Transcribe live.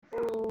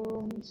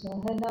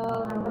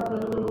Sahana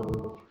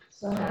Bhavatu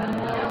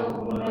Sahana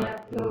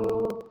Bhunaktu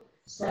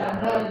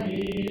Saha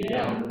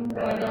Veeram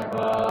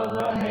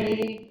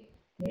Varavavahai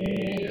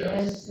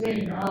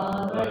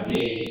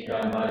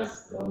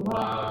Tejasvinavadhitamastu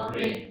ma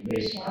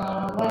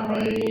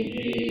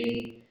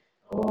Vidvishavahai.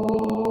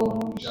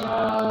 Om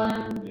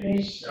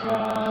Shanti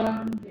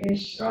Shanti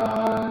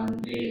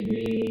Shanti.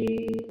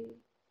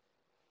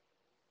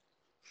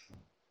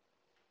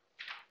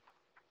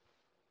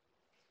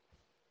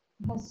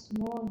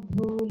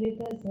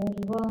 Bhasmodhulita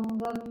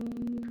sarvangam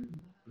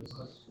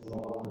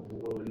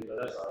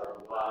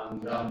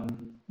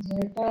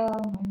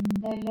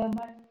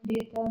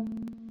Jatamandalamandhitam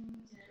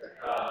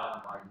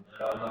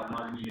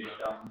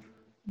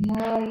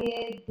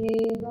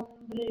Dhyayedevam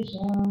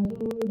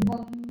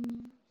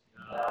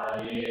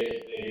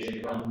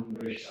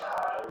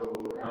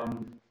vrisharudham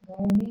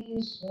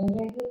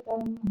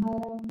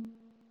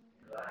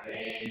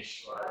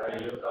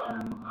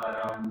Ganeshwarayutam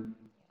haram.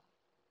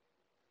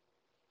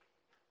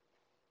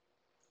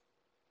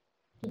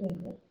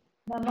 Together.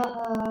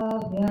 Namaha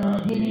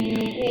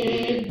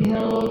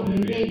Vyadhinebhyo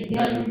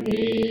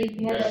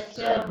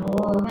Vividhyantebhyascha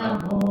Vo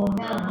Namo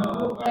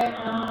Namo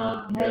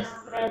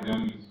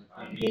Ganabhyaspragam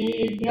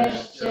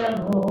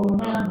Adibhyascha Vo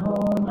Namo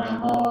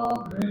Namo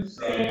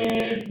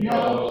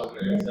Grisebhyo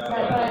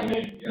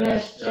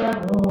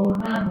Grisapalibhyascha Vo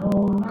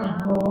Namo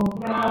Namo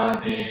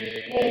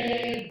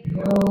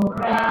Pradebhyo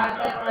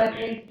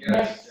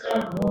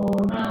Pradapalibhyascha Vo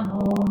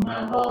Namo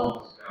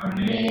Namo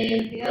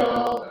Ganebhyo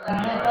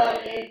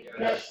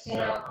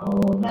Ganapalibhyascha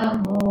Vo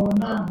Namo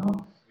Namo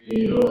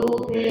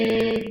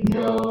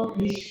Virupebhyo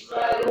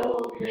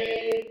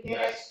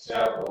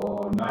Vishvarupebhyascha Vo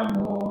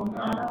Namo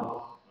Namo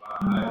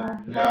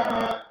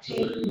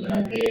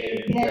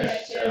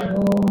Madhyamachilabhyascha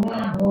Vo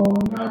Namo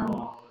Namo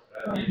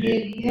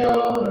Radhibhyo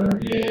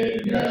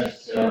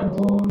Radhibhyascha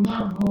Vo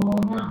Namo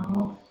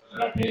Namo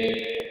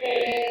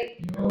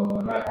Radhebhyo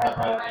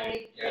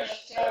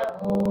Radhapalibhyascha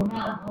Vo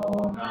Namo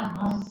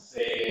Namo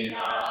Senabhyascha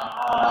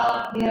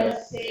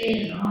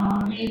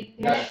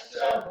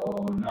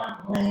Vo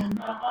Namo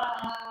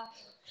Namah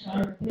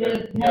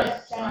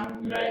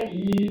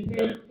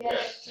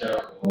Kshatribhyascha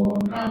Vo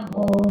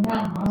Namo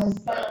Namah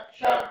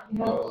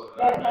Sakshabhyo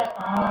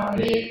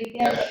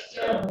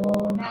Radhakaribhyascha Vo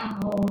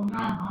Namo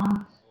Namah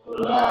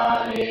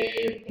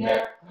Kulalebhya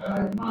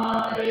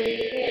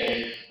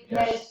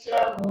Karmarebhyascha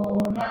Vo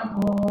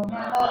Namo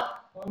Namah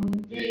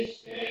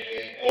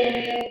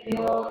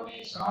Untishebhyo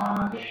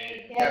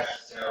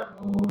Nishadebhyascha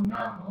Vo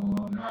Namo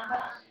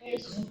Namah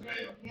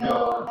Isubhyo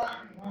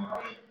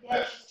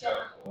Dhanmabhyascha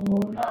Vo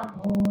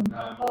Namo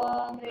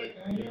Namah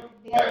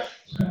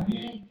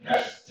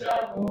Mritayubhyascha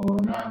Vo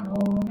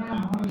Namo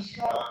Namah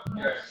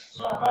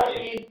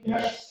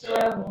Swabhyascha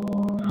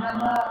Vo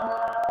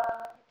Namah.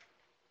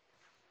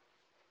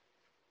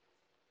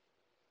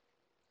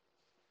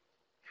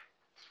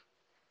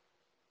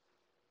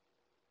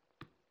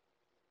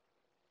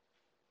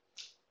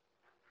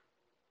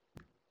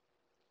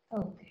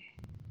 Okay.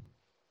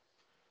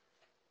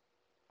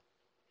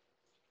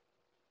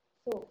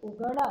 So,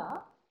 Ugana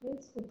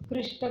means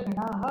Utkrishta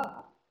Ganaha.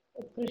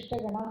 Utkrishta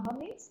Ganaha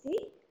means the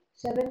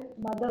 7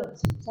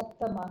 mothers,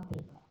 Sapta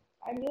Matrika.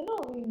 And you know,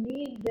 we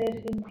need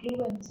their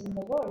influence in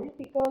the world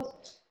because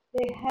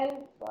they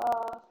help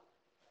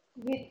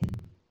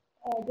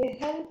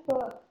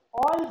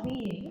all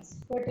beings,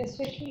 but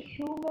especially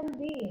human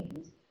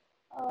beings,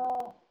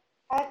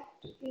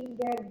 act in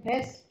their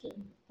best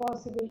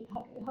possible,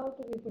 how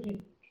do we put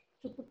it,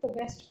 to put the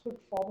best foot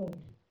forward.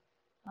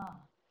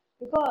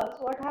 Because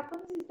what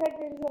happens is that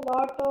there is a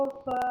lot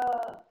of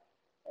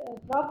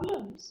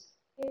problems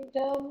in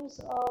terms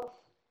of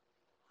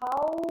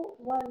how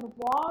one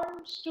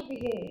wants to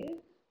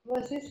behave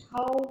versus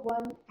how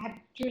one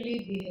actually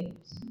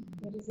behaves.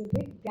 There is a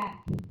big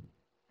gap.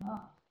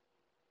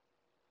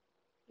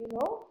 You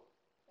know,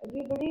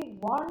 everybody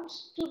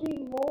wants to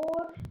be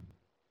more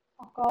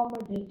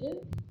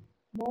accommodative,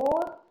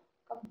 more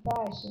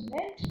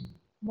compassionate,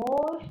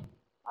 more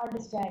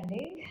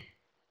understanding,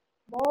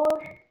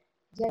 more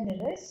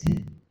generous,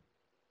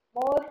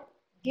 more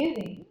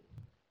giving,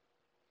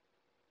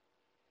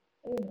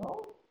 you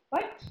know,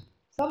 but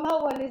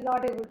somehow one is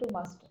not able to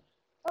master.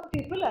 Some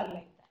people are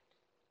like that.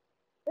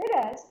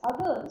 Whereas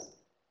others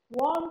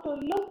want to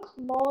look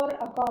more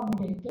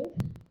accommodative,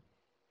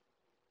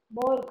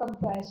 more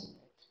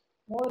compassionate,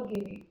 more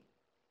giving,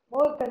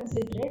 more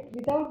considerate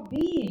without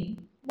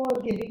being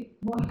more giving,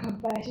 more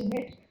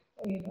compassionate,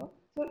 you know.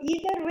 So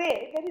either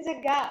way, there is a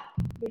gap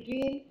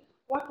between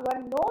what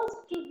one knows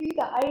to be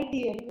the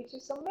ideal, which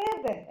is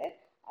somewhere there,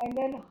 and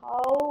then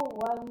how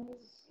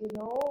one's, you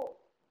know,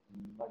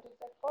 what is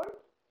that called?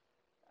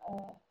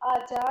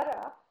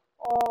 Achara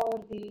or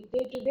the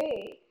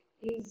day-to-day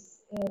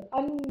is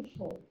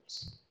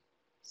unfolds.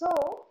 So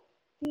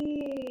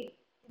the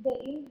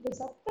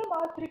Sapta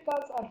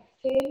Matrikas are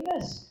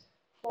famous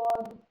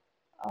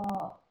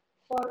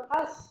for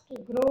us to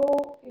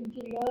grow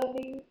into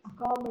learning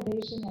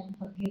accommodation and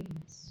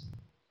forgiveness.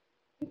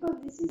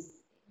 Because this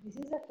is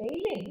a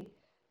failing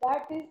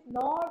that is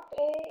not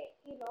a,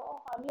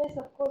 unless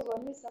of course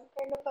one is some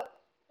kind of a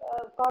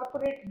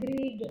corporate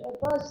greed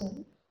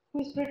person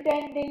who is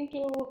pretending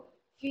to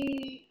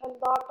feel a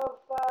lot of,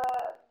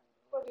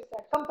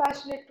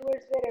 compassionate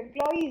towards their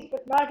employees,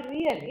 but not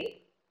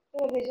really.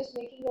 They're just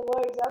making the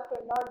words up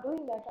and not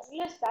doing that.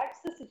 Unless that's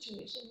the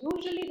situation.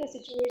 Usually the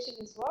situation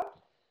is what?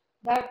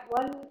 That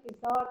one is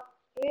not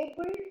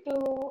able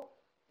to,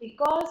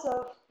 because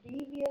of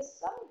previous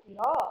some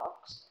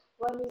blocks,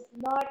 one is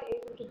not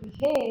able to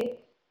behave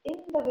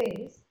in the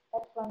ways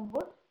that one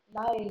would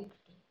like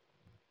to.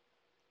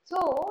 So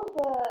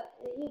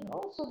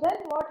so then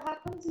what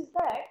happens is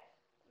that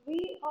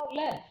we are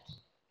left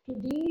to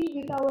deal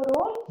with our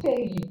own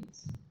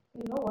failings.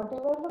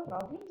 Whatever the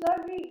problems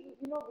are, we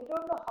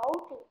don't know how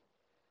to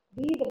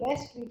be the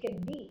best we can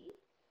be.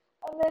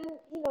 And then,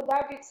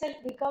 that itself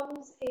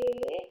becomes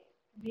a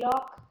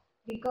block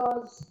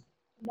because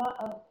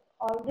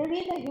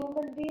already the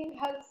human being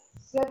has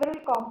several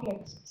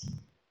complexes.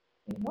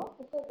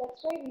 Because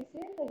that's why we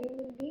say the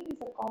human being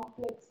is a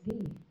complex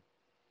being.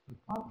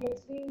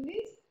 Complex being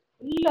is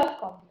full of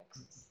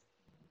complexes.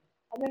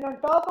 And then on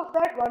top of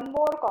that, one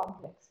more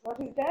complex. What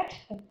is that?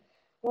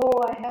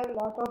 Oh, I have a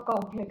lot of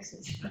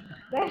complexes.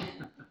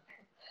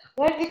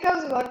 that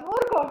becomes one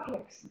more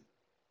complex.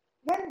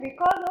 Then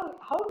because of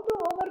how to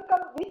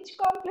overcome, which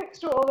complex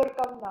to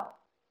overcome now?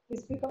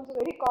 This becomes a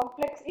very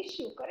complex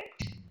issue,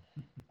 correct?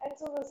 And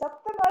so the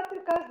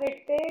Matrikas,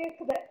 they take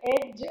the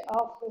edge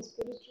of the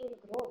spiritual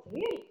growth,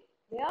 really.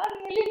 They are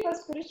really for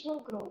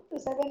spiritual growth, the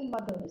seven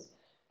mothers.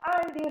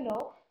 And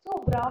so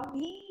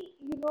Brahmi,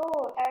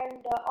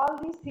 and all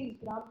these things,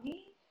 Brahmi,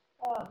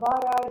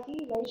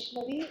 Varahi,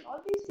 Vaishnavi,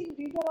 all these things,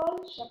 these are all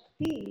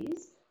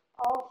Shaktis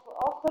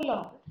of the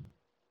Lord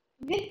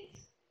with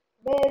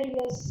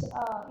various,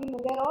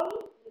 they're all,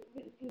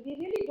 we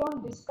really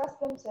don't discuss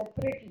them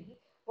separately.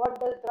 What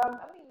does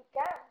Brahmi, you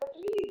can, but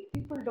really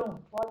people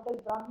don't. What does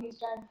Brahmi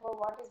stand for?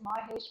 What is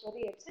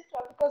Maheshwari, etc.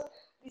 Because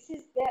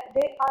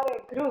they are a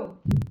group.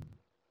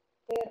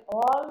 They're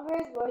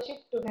always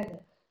worshipped together.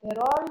 They're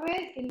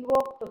always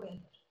invoked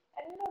together.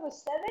 And the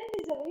seven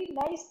is a very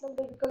nice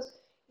number because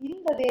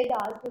in the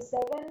Vedas, the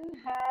seven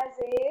has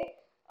a,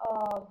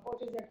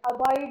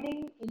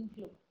 abiding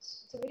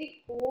influence. It's a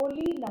very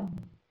holy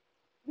number.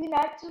 We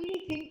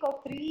naturally think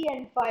of 3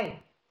 and 5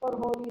 for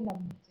holy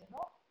numbers,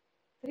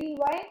 3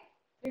 why?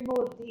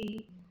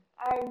 Trimurti,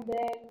 and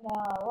then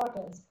what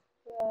else?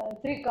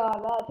 Three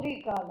kalas.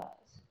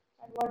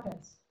 And what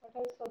else? What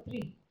else for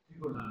 3?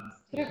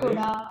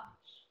 Triguna.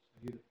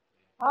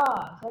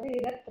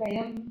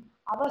 Shariratrayam,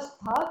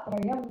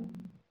 Avasthatrayam.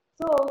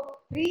 So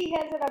 3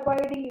 has an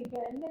abiding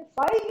influence, and then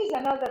 5 is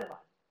another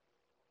one.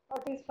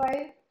 What is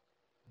 5?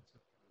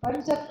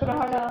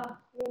 Panchaprana,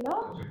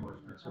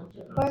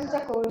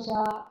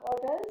 Panchakosha,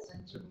 what else?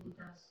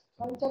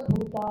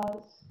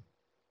 Panchabhutas.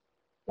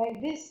 Like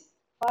this,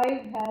 5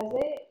 has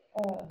a,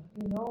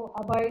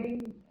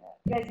 abiding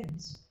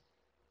presence.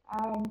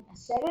 And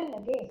 7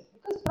 again,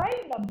 because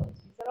prime numbers,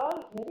 these are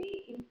all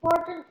very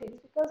important things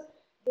because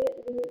the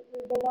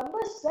number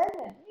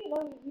 7,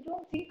 we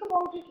don't think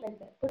about it like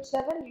that. But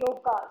 7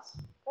 lokas,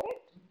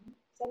 correct?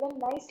 7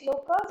 nice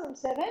lokas and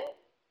 7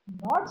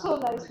 not so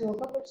nice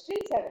loka, but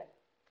still 7.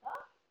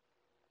 Huh?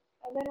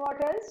 And then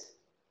what else?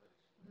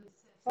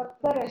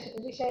 Sapta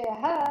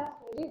Rishayaha,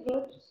 very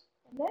good.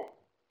 And then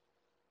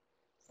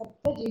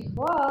Sapta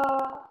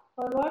Jihva,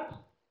 for what?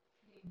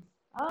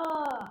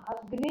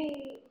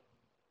 Agni.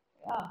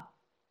 Yeah.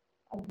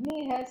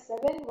 Agni has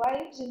 7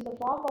 wives in the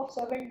form of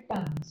 7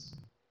 tongues.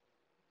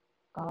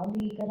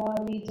 Kali,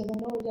 Karali,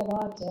 Chavano,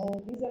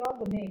 Javacha, these are all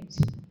the names.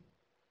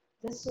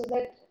 Just so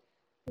that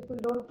people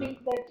don't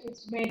think that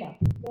it's made up.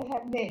 They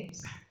have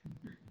names.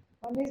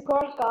 One is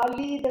called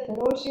Kali, the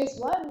ferocious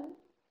one.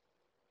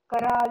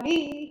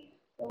 Karali,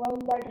 the one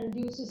that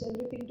reduces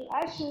everything to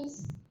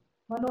ashes.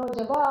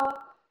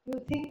 Manojava, you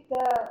think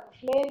the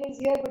flame is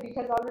here, but it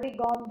has already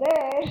gone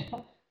there.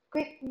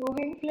 Quick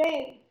moving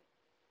flame.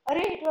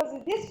 It was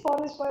this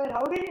forest fire.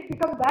 How did it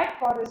become that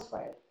forest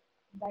fire?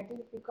 That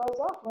is because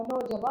of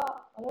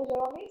Manojava.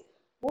 Manojava means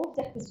moves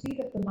at the speed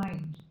of the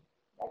mind.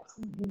 That's,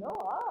 and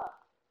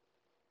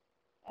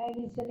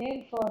it's a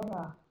name for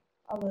our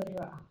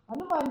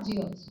Hanumanji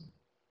also.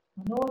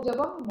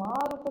 Manojavam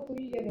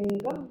Marupatulya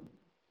Vegam.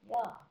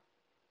 Yeah,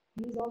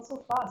 he is also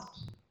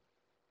fast.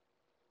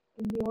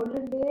 In the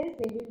olden days,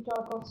 they didn't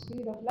talk of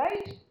speed of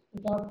light,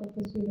 they talked of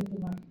the speed of the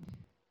mind.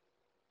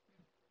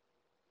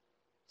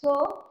 So,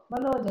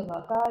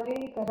 Manojava,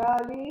 Kali,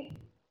 Karali,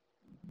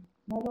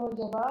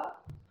 Manojava,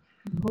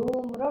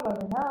 Bhumra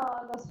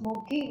Varna, the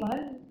smoky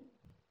one,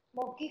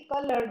 smoky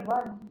colored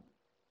one,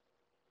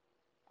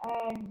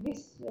 and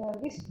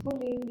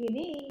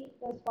Vispulingini,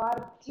 the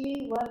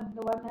sparkly one,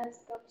 the one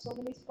has got so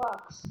many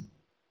sparks.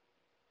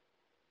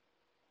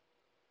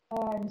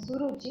 And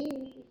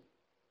Suruchi,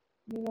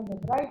 the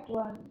bright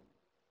one,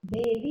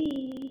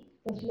 Devi,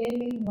 the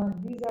flaming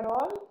one. These are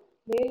all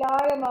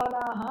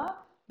Velayamanaha.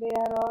 They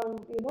are all,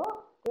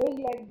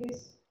 going like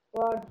this.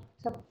 What?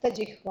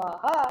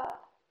 Saptajihvaha,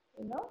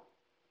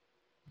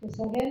 The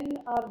 7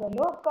 are the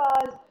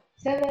lokas,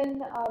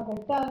 7 are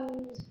the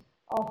tongues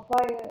of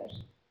fire,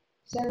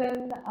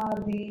 7 are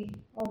the,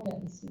 what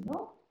else,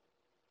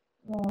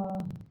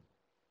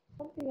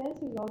 something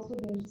else is also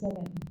there,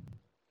 7.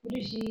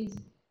 Rishis,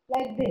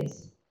 like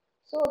this.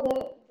 So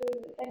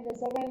and the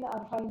 7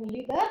 are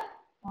finally the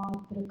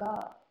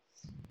Matrikas.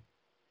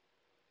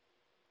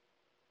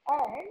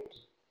 And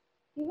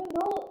even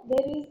though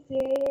there is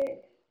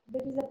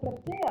a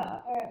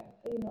pratyaya,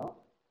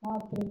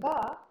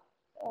 Matrika,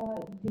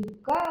 the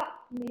ka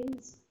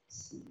means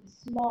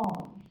small.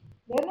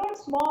 They are not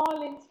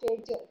small in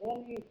stature.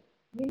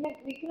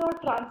 We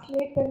cannot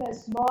translate them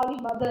as small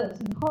mothers.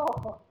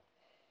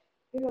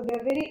 No, they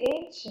are very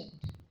ancient.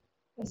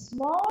 The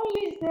small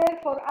is there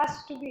for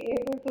us to be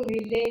able to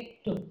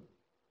relate to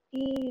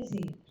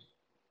easily.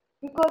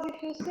 Because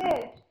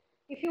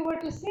if you were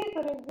to say,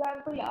 for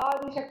example,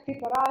 Adi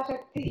Shakti,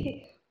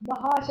 Parashakti,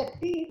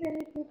 Mahashakti, then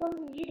it becomes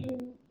a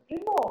little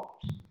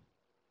remote.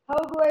 How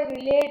do I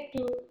relate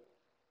to,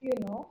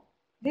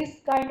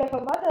 this kind of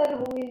a mother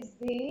who is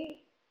the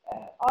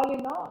all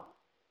in all?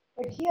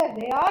 But here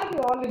they are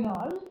the all in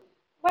all.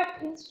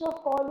 But instead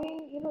of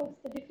calling,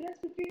 it's the difference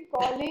between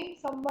calling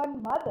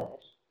someone mother,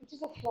 which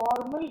is a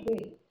formal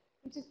way,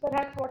 which is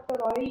perhaps what the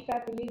royal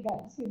family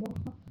does,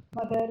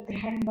 mother,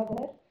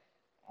 grandmother,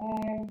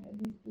 and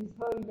this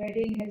whole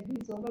wedding has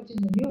been so much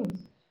in the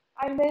news.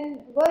 And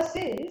then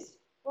versus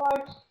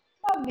what?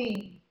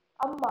 Mummy,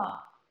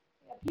 Amma.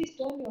 Yeah, please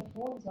turn your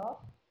phones off.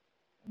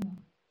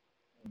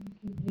 You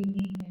keep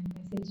ringing and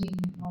messaging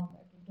and all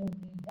that. You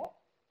don't need that.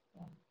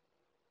 Yeah.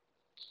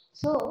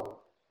 So,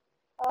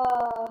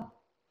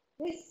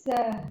 this is,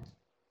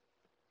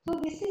 so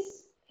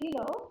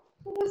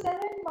the 7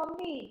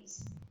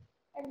 mummies.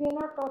 And we are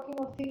not talking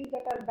of things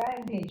that are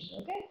bandaged,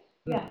 okay?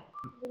 Yeah,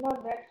 we're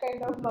not that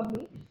kind of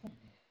mummy.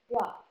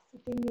 Yeah,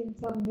 sitting in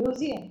some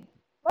museum.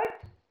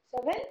 But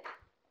 7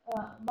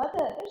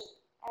 mothers,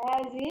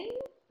 as in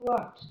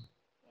what?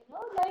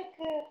 Like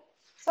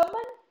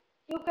someone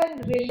you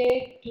can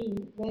relate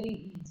to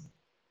very easily.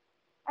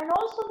 And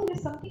also there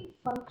is something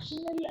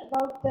functional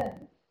about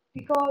them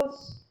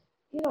because,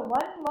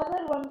 one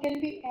mother one can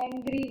be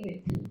angry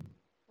with.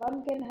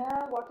 One can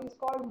have what is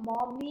called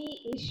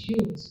mommy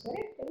issues,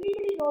 correct?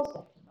 Everybody knows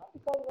that,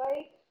 because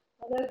why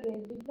mother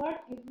did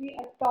not give me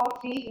a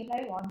toffee when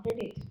I wanted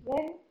it.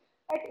 When?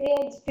 At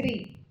age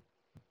 3.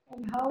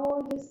 And how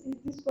old is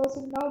this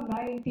person now?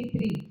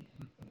 93.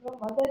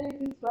 Mother is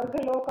in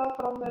Swargaloka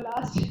from the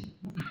last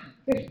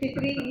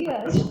 53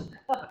 years.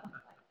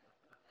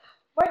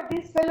 But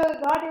this fellow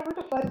is not able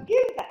to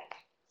forgive that.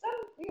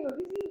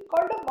 This is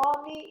called a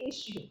mommy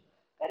issue.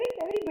 Correct?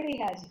 Everybody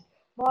has it.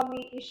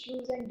 Mommy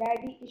issues and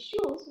daddy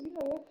issues.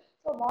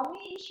 So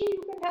mommy issue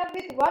you can have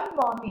with one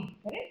mommy.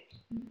 Correct?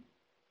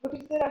 But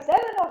if there are 7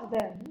 of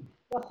them,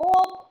 the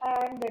hope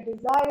and the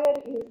desire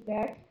is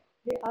that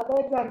the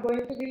others are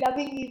going to be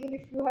loving even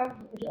if you have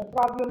a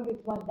problem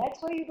with one.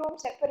 That's why you don't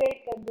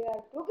separate them. They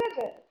are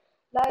together.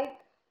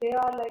 They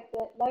are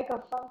like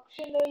a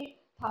functional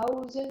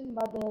 1,000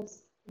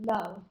 mothers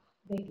love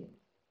they give.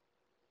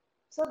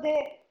 So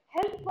they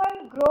help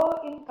one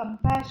grow in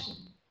compassion,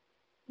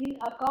 in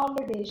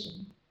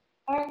accommodation,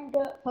 and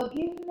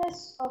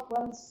forgiveness of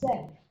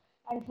oneself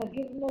and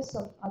forgiveness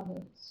of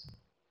others.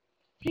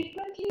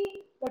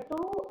 Frequently, the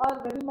two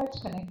are very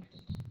much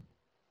connected.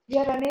 We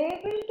are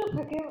unable to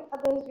forgive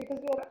others because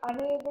we are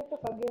unable to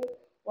forgive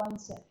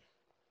oneself.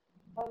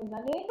 One is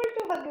unable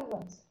to forgive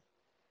oneself.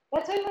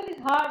 That's why one is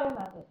hard on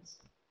others.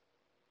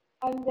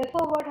 And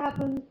therefore, what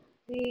happens?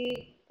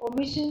 The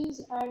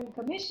omissions and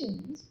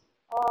commissions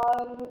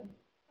are,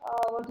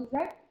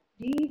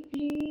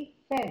 deeply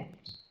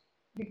felt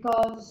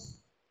because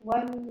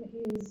one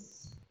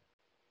is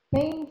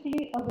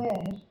painfully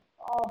aware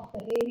of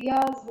the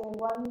areas where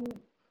one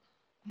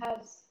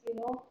has a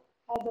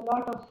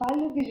lot of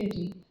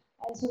fallibility,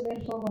 and so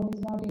therefore one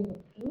is not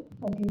able to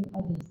forgive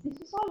others. This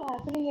is all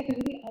happening at a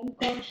very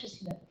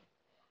unconscious level.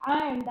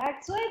 And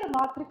that's why the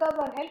Matrikas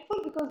are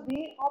helpful because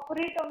they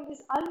operate on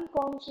this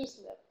unconscious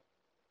level.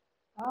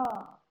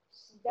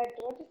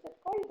 What is that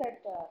called?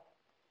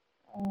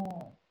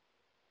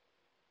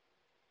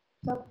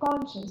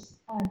 Subconscious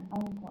and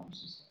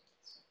unconscious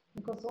levels.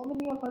 Because so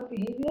many of our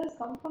behaviors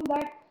come from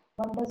that,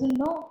 one doesn't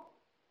know.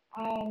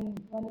 And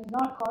one is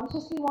not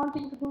consciously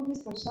wanting to do this,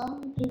 but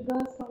some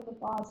triggers from the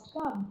past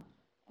come.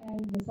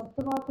 And the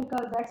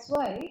Saptamatrikas, that's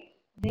why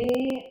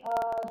they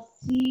are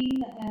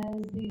seen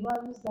as the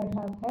ones that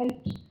have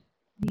helped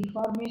the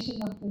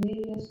formation of the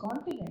various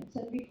continents.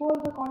 And before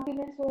the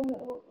continents were there,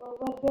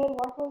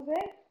 what was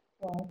there?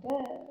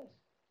 Water.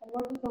 And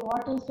what does the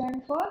water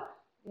stand for?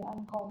 The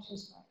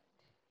unconscious mind,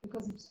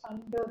 because it's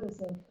under the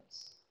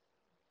surface.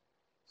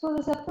 So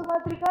the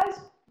Saptamatrikas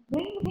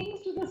bring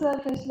things to the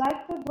surface,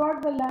 like they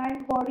brought the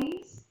land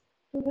bodies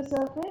to the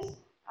surface,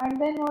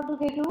 and then what do?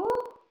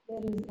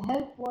 There is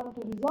help one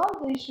to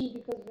resolve the issue,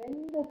 because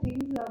when the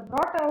things are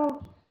brought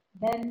out,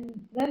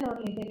 then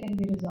only they can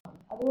be resolved.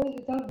 Otherwise,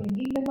 without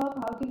bringing them up,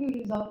 how can you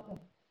resolve them?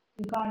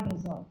 You can't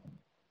resolve them.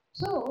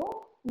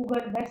 So,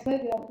 Kugan, that's why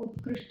they are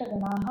Utkrishta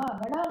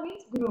Ganaha. Gana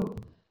means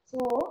group.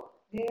 So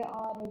they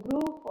are a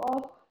group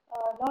of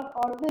not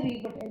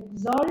ordinary but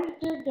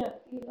exalted,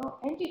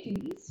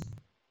 entities.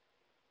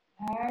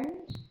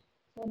 And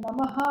so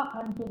Namaha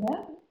unto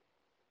them,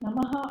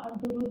 Namaha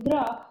unto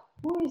Rudra,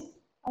 who is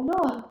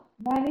alone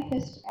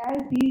manifest as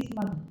these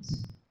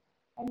mothers.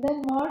 And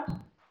then what?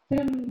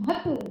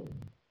 Trimhat.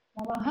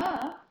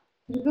 Namaha,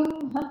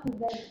 Trigumhat,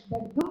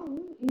 that gum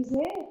is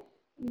a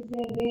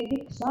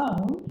Vedic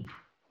sound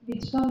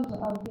which comes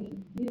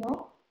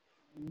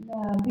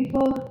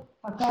before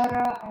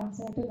Akara and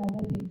certain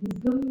other things. This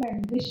gum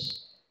and vish,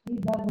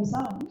 these are the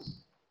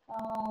sounds.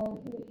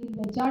 In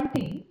the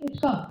chanting,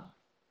 it comes.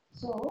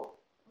 So,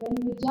 when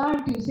you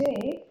chant, you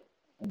say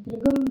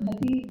Trigum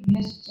Hati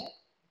Bhyascha.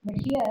 But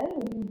here,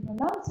 when you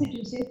pronounce it,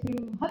 you say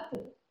Trimhat.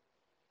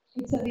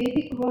 It's a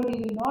Vedic word,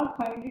 you will not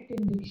find it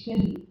in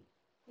dictionary.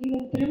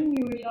 Even Trim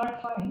you will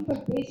not find,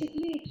 but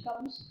basically it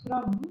comes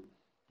from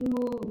to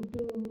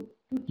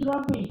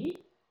trouble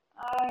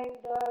and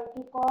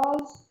to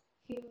cause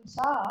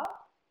himsa.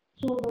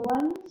 So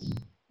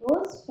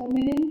those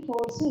feminine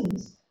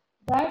forces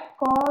that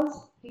cause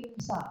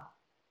himsa,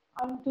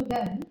 unto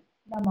them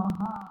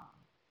Namaha.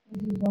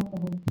 This is what the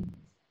whole thing is.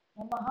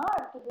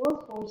 Namaha to those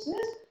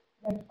forces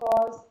that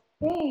cause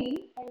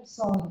pain and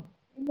sorrow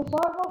in the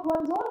form of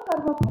one's own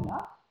karma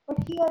phala, but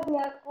here they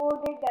are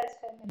coded as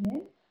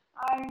feminine,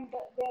 and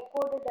they are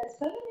coded as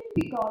feminine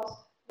because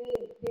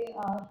they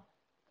are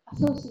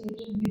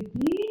associated with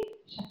the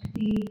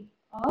Shakti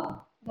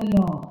of the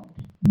Lord,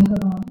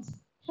 Bhagavan's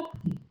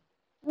Shakti.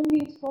 And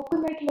we've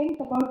spoken at length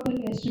about them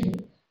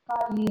yesterday,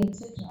 Kali,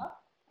 etc.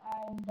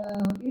 And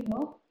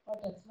what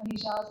else?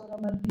 Mahishasura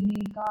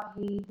Mardini,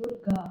 Kali,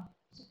 Durga,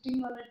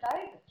 sitting on a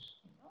tiger.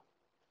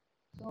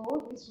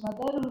 So this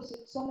mother who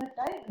sits on a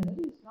tiger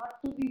is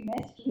not to be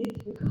messed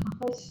with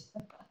because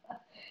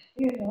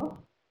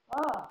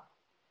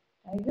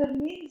tiger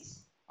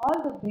means all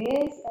the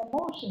base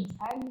emotions,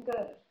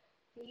 anger,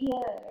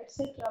 fear,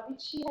 etc.,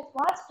 which she has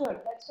mastered.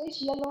 That's why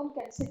she alone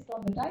can sit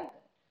on the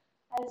tiger.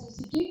 As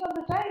sitting on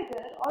the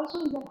tiger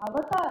also is an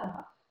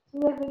avatara, so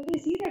that when they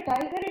see the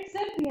tiger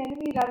itself, the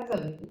enemy runs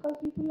away because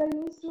people are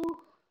used to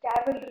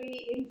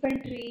cavalry,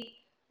 infantry.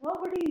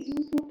 Nobody is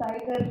used to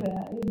tiger,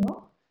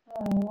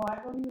 I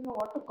don't even know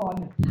what to call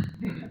it.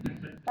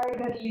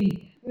 Tigerly,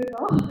 you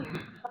can't,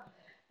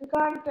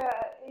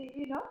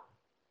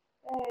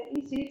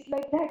 it's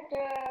like that,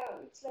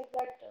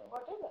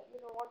 whatever,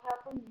 what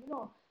happened,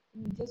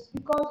 just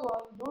because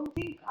don't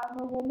think I'm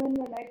a woman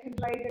and I can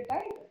ride a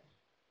tiger.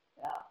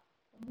 Yeah.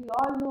 We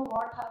all know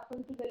what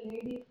happened to the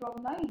lady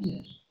from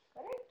Niger,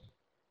 correct?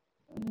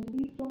 The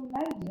lady from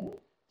Niger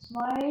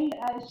smiled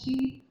as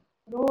she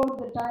rode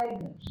the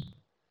tiger.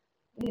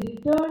 They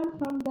returned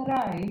from the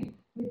ride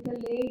with the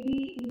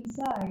lady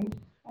inside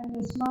and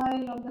a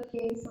smile on the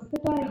face of the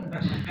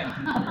tiger.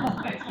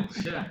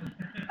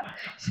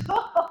 So,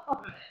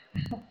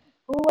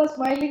 who was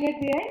smiling at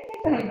the end?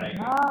 The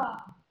tiger.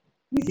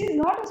 This is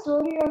not a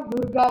story of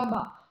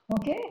Durgamba.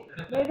 Okay?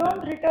 They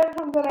don't return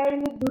from the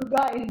ride with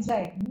Durga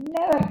inside.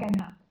 Never can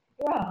happen.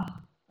 Yeah.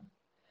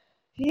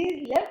 He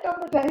is left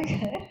on the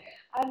tiger,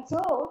 and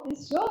so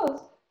this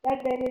shows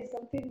that there is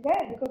something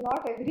there because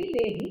not every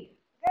lady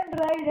can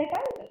ride a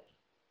tiger.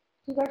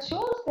 So that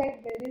shows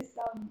that there is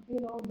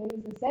there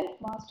is a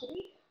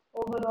self-mastery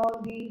over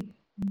all the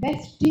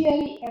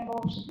bestial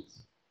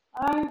emotions.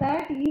 And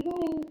that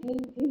even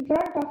in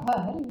front of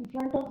her, in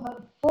front of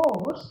her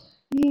force,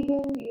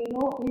 even,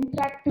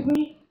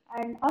 intractable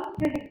and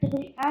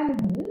unpredictable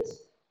animals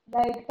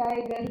like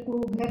tiger,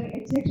 cougar,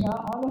 etc.,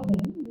 all of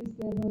them.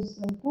 There was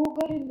a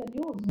cougar in the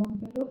news. One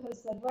fellow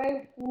has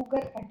survived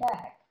cougar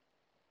attack,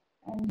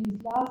 and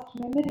his last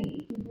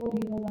memory before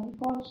he was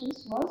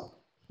unconscious was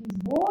his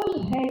whole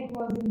head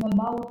was in the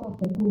mouth of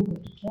the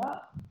cougar. Yeah?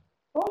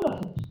 All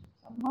of it.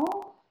 Somehow,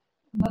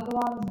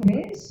 Bhagavan's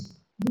grace,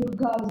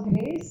 Durga's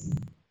grace,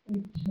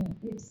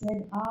 it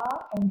said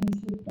ah and he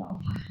slipped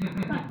off.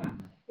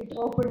 It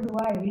opened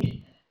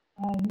wide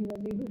and he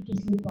was able to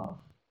slip off.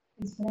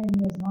 His friend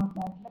was not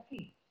that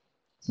lucky.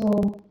 So,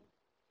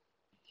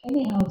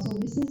 anyhow, so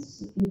this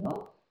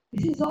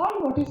is all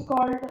what is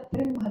called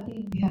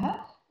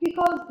Trimhatibhya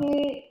because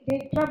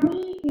they trouble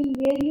in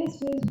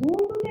various ways. Who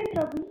do they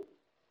trouble?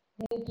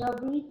 They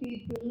trouble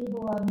people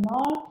who are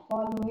not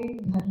following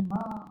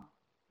dharma.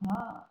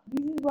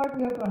 This is what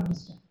we have to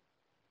understand.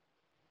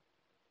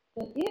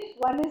 So if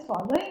one is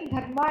following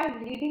dharma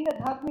and leading a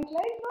dharmic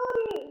life, no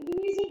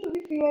reason to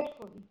be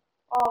fearful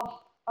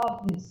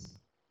of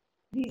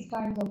these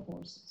kinds of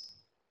forces.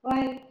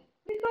 Why?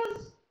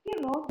 Because they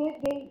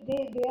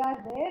are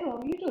there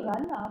only to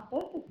run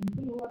after the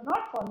people who are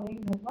not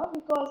following dharma.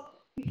 Because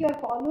if you are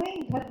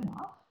following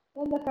dharma,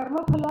 then the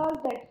karma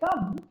phalas that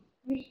come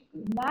will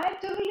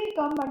naturally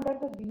come under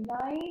the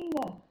benign,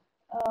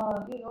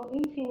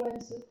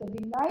 influences, the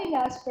benign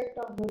aspect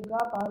of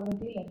Durga,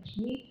 Parvati,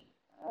 Lakshmi,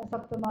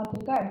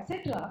 Saptamatrika,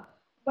 etc.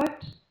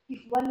 But if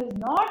one is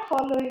not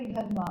following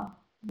dharma,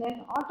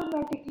 then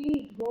automatically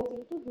it goes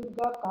into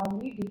Durga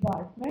Kali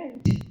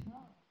department.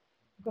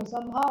 Because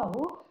somehow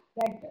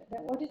that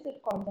what is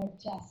it called? That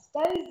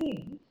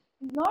chastising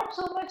is not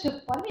so much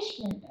a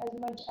punishment as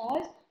much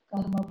as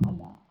karma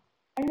phala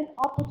and an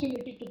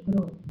opportunity to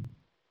grow.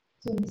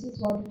 So this is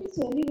what it is.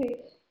 So anyway,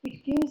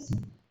 it gives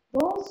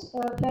those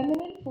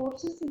feminine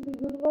forces in the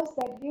universe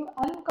that give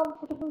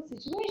uncomfortable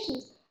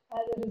situations,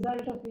 as a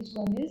result of which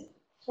one is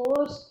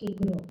forced to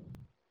grow.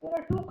 There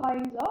are two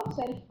kinds of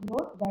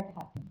self-growth that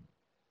happen.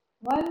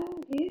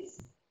 One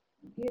is,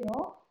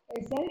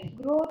 a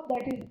self-growth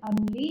that is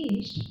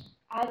unleashed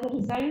as a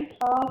result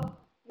of,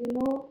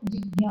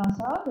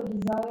 jignasa, the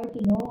desire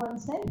to know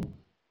oneself,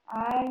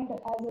 and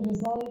as a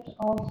result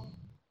of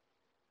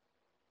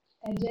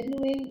a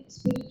genuine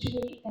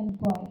spiritual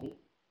inquiry.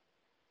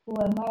 Who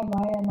am I?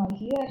 Why am I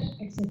here?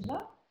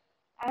 Etc.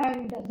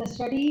 And the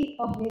study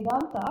of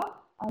Vedanta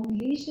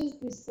unleashes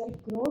this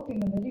self-growth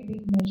in a very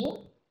big measure.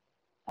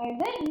 And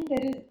then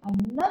there is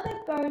another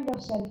kind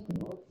of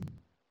self-growth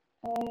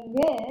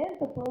where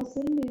the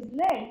person is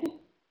led,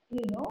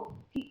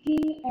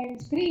 kicking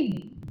and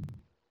screaming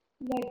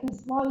like a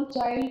small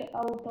child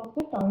out of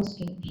the toy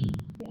store.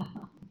 Yeah.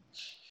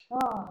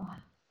 Ah.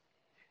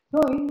 So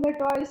in the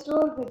toy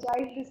store, the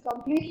child is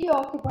completely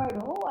occupied.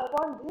 Oh, I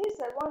want this,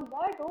 I want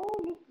that. Oh,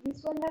 look,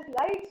 this one has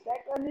lights,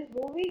 that one is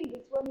moving,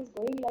 this one is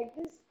going like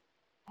this.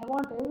 I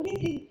want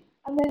everything.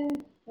 And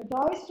then the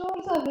toy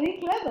stores are very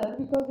clever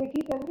because they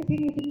keep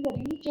everything within the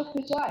reach of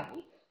the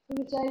child. So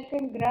the child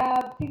can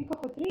grab, think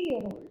of a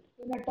 3-year-old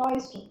in a toy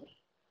store.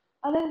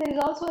 And then there is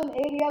also an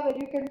area where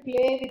you can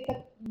play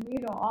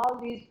with all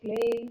these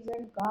planes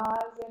and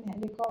cars and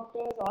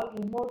helicopters, all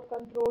remote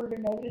controlled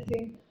and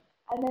everything.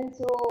 And then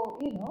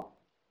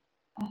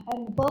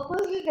and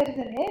purposely there is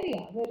an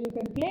area where you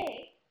can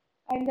play.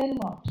 And then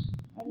what?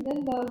 And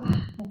then the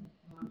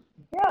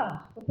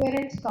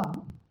parents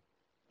come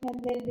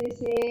and then they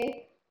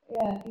say,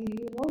 yeah,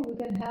 you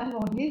can have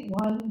only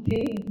one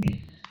thing.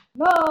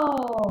 No,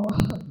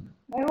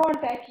 I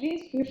want at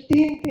least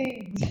 15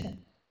 things.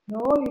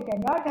 No, you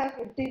cannot have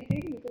 15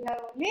 things, you can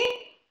have only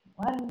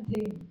one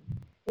thing.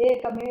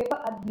 Ekameva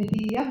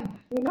advitiyam,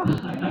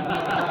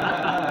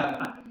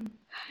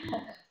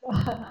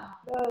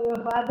 the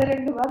father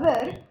and the mother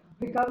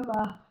become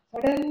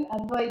sudden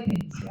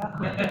Advaitins. Yeah.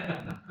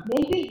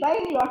 They'll be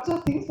buying lots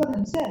of things for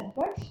themselves,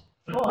 but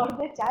for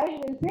the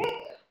child will say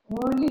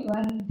only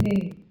one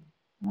thing.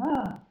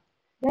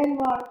 Then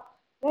what?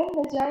 Then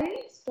the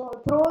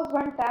child throws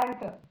one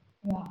tantrum.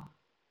 Yeah.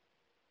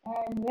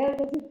 And where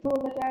does it throw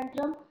the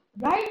tantrum?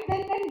 Right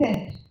then and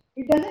there.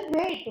 It doesn't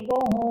wait to go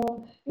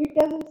home. It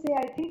doesn't say,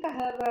 I think I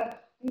have a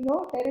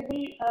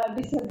terrible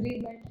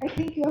disagreement. I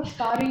think you're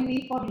scarring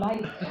me for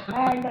life.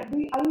 And are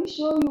you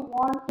sure you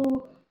want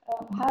to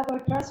have a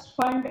trust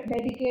fund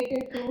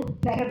dedicated to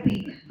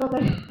therapy for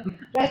the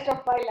rest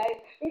of my life?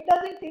 It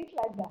doesn't think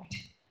like that.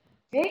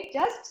 It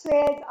just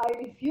says, I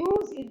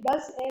refuse. It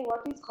does say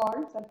what is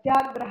called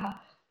satyagraha.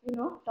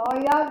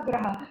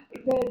 Toyagraha.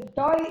 The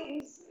toy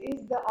is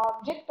the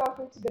object of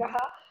its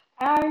graha,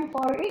 and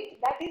for it,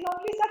 that is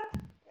only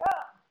Sat.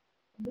 Yeah.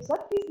 The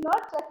Sat is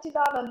not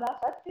Satchidananda.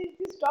 Sat is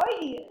this toy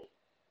here.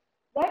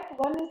 That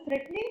one is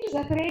threatening to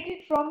separate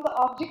it from the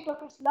object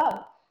of its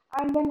love.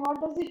 And then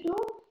what does it do?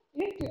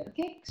 It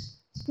kicks,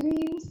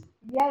 screams,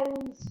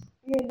 yells,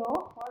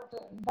 what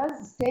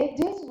does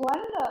stages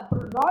one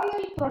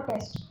royal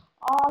protest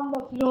on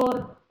the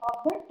floor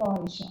of the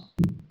toy shop.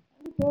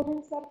 And the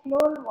parents are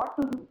floored what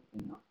to do,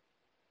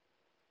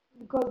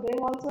 because they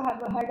also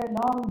have had a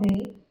long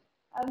day,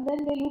 and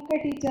then they look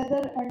at each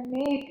other and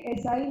make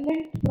a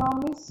silent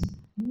promise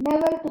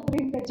never to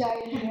bring the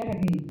child here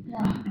again.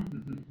 Yeah.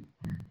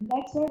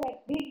 That's why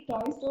that big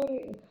toy store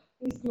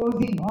is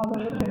closing all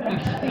over the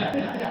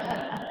country,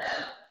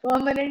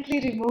 permanently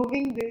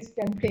removing this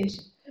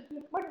temptation.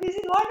 But this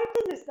is what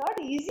it is. It's not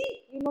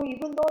easy,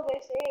 even though they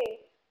say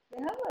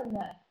they have a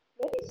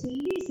very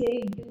silly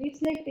saying.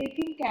 It's like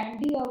taking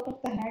candy out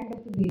of the hand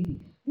of the baby.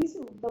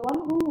 The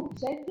one who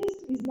said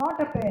this is not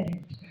a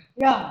parent.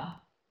 Yeah,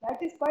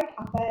 that is quite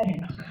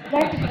apparent.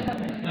 That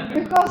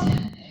because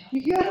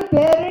if you are a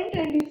parent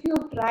and if you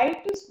try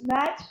to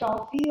snatch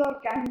toffee or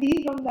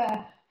candy from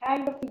the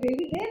hand of the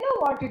baby, they know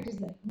what it is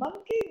like.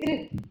 Monkey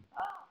grip.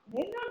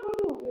 They're not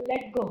going to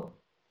let go.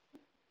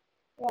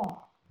 Yeah.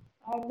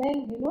 And then,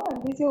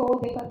 and they say, oh,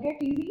 they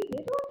forget easily.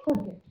 They don't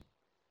forget.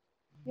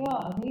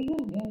 Yeah,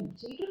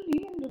 children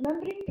even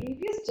remembering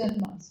previous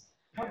janmas.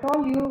 What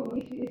all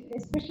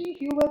especially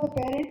if you were the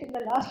parent in the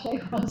last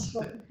life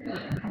also,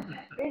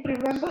 it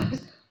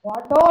remembers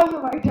what all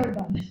you might have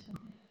done.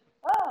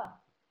 ah,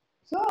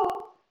 so,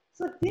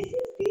 this is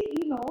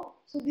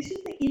this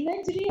is the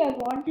imagery I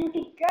want you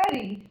to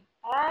carry,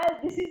 as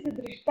this is the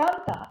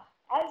drishtanta,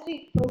 as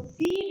we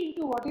proceed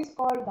into what is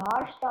called the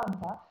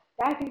ashtanta,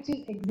 that which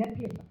is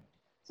exemplified.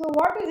 So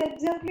what is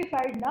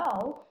exemplified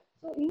now?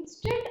 So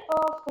instead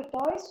of the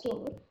toy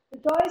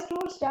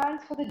store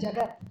stands for the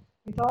Jagat,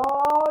 with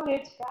all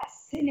its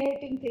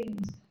fascinating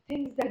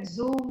things that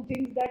zoom,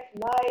 things that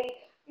fly,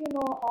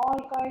 all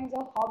kinds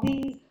of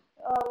hobbies.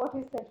 What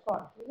is that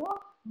called?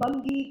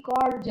 Bungee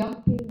cord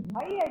jumping.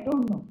 Why I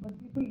don't know, but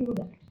people do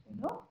that.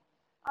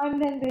 And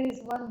then there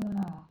is one,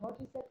 what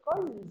is that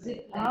called?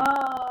 Zip line.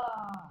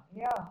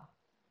 Yeah.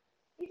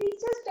 It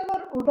is just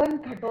our wooden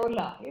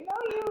khatola. You know,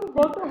 you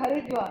go to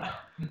Haridwar,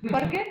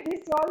 forget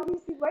this, all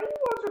these things. Why do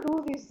you want to do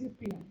this zip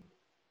line?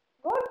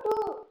 Go to,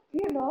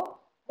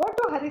 go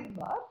to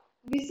Haridwar,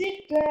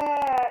 visit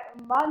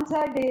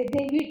Mansa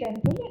Devi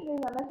temple, and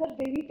there's another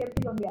Devi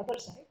temple on the other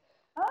side.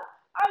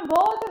 And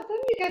both of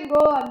them you can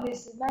go on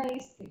this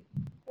nice thing.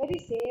 Very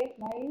safe,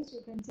 nice,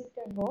 you can sit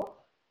and go,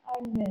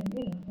 and then,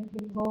 you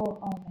will go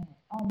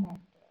on that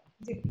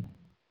zip line.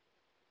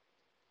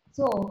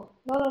 So,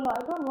 no,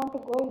 I don't want to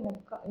go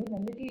in a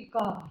little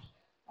car.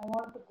 I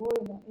want to go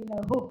in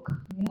a hook.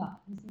 Yeah,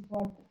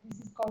 this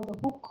is called the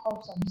hook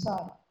of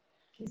samsara.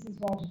 This is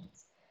what it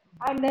is.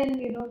 And then,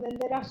 then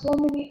there are so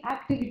many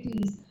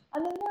activities.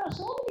 And then there are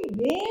so many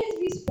ways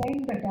we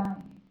spend the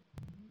time.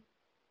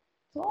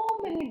 So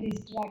many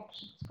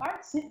distractions.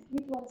 Can't sit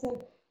with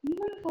oneself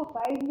even for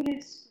 5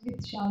 minutes with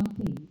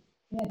Shanti.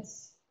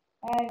 Yes.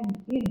 And,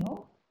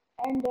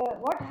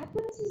 what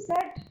happens is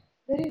that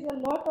there is a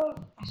lot of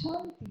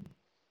Ashanti,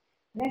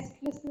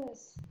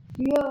 restlessness,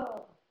 fear.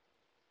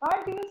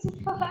 Can't even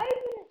sit for 5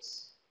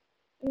 minutes.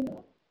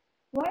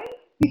 Why?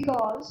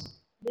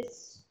 Because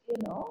this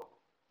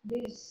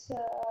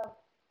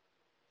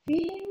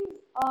feelings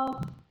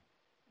of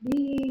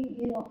being,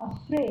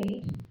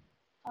 afraid,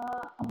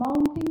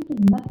 amounting to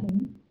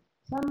nothing,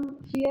 some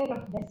fear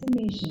of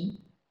decimation,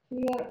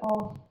 fear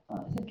of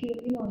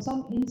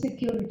some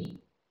insecurity.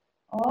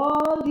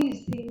 All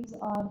these things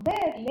are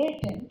there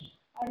latent,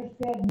 and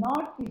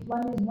if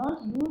one is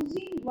not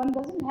using, one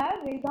doesn't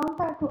have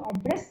Vedanta to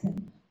address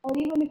them, or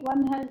even if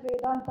one has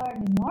Vedanta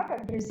and is not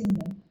addressing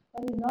them,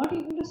 one is not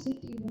able to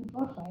sit even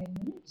for 5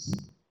 minutes.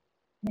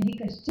 Nahi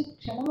kaschit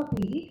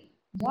kshanamapi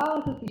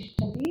jatu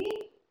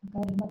tishtati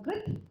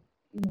karmakrit.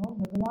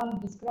 Bhagavan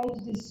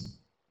describes this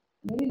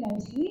very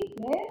nicely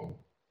where?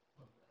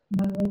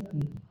 Bhagavad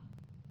Gita.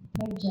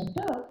 Third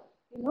chapter,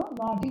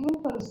 not even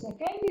for a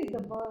second is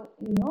the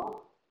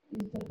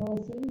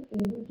person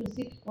able to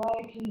sit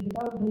quietly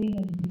without doing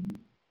anything.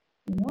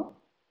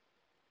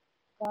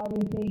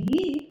 Karyate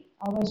hi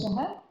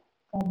avashaha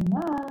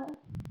karma.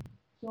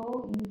 So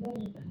either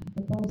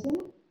the person,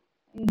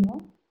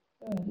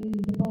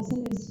 the person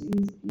is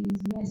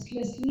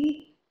restlessly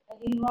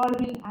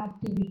involved in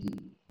activity,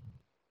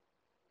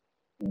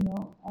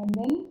 and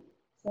then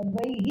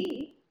sarvaihi,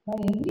 by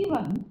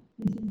everyone,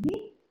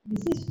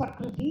 this is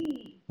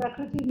prakriti.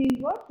 Prakriti means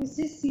what?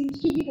 Seems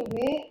to be the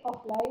way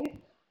of life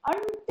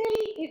until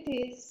it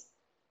is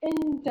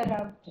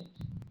interrupted.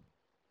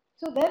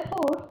 So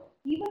therefore,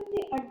 even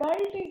the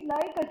adult is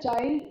like a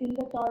child in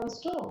the toy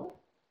store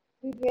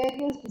with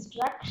various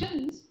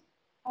distractions,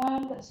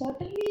 and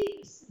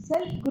certainly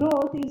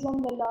self-growth is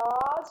on the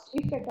last,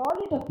 if at all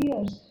it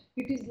appears,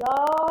 it is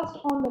last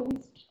on the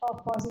list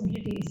of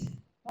possibilities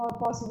or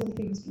possible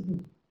things to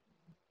do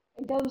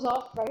in terms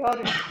of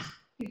priorities.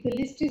 If the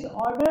list is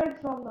ordered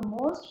from the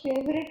most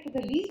favorite to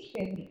the least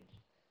favorite,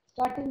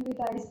 starting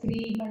with ice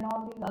cream and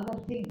all these other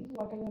things,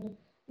 whatever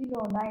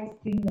nice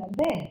things are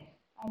there,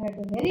 and at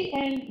the very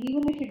end,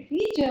 even if it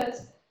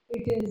features,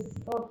 it is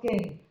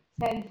okay,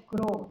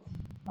 self-growth,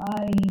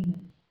 fine.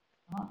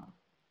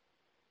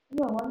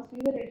 Once we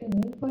were at an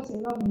Aim for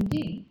Seva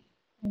meeting,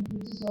 and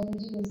Puja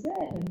Swamiji was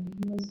there, and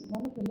he was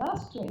one of the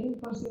last Aim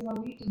for Seva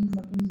meetings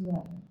that was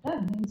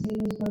done in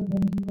Sevasburg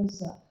when he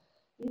was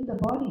in the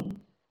body.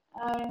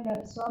 And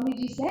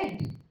Swamiji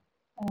said,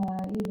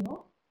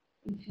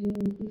 if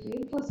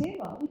Aim for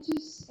Seva,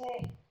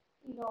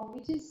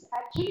 which is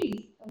actually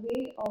a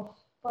way of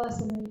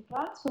personal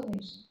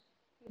transformation,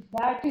 if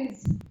that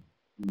is,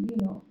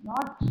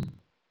 not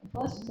the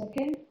first,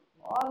 second,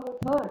 or the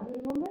third, you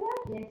remember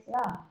that? Yes.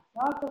 Yeah.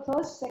 Not the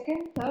first,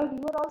 second, third, you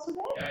were also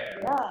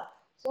there? Yeah.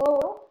 So,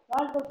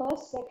 not the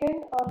first,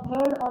 second, or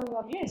third on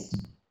your list.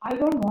 I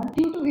don't want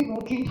you to be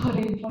working for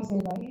Aim for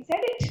Seva. He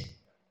said it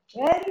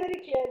very, very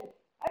clearly.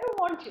 I don't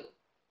want you.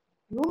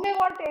 You may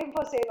want Aim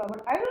for Seva,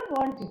 but I don't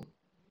want you.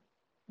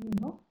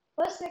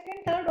 First,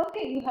 second, third,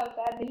 okay, you have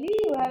family,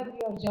 you have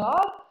your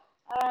job,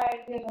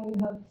 and you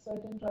have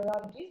certain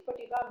priorities, but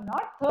if I'm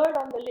not third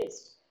on the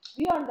list,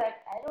 beyond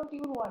that, I don't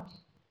even want you.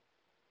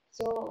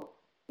 So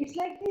it's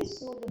like this.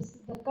 So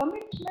the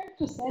commitment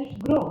to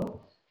self-growth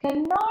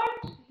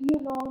cannot,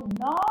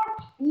 not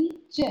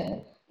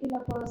feature in a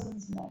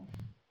person's life.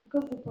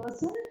 Because the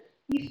person,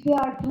 if they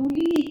are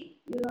truly,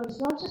 it's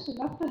not just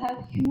enough to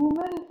have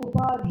human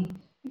upadhi.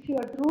 If you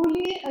are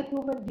truly a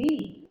human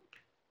being,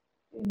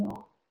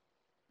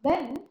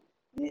 then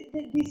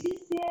this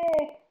is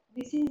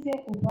a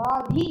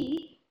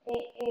upadhi,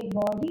 a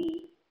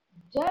body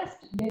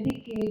just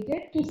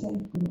dedicated to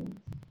self-growth.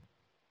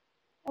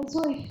 And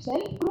so if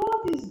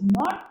self-growth is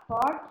not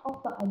part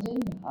of the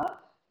agenda,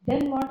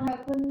 then what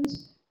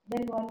happens?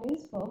 Then one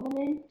is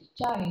permanent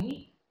child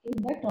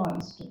in the toy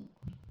store.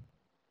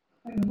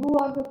 And who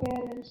are the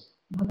parents?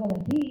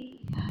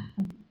 Bhagavati.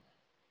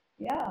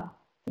 Yeah,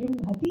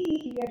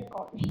 Trimhati he had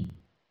called.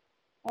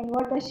 And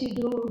what does she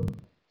do?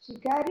 She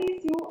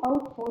carries you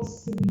out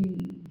forcibly.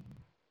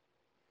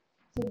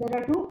 So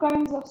there are two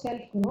kinds of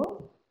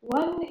self-growth.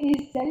 One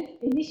is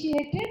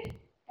self-initiated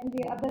and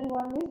the other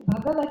one is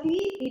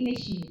Bhagavati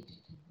initiated.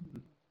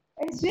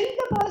 And still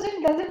the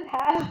person doesn't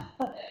have,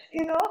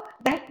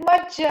 that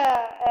much,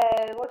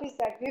 what is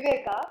that,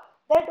 viveka,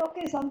 that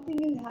okay, something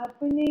is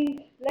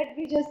happening, let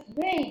me just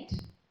wait.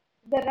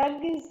 The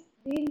rug is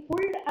being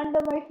pulled under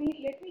my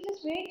feet, let me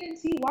just wait and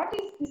see what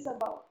is this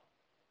about.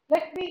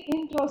 Let me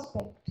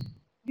introspect.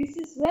 This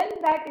is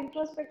when that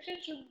introspection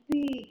should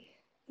be,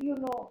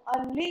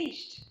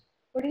 unleashed.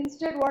 But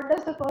instead, what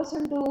does the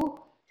person do?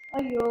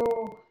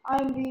 Ayo,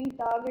 I'm being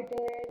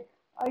targeted.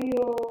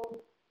 Ayo,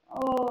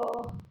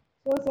 oh,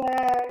 so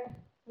sad,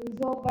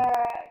 so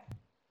bad,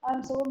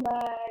 I'm so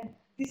mad.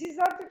 This is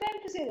not the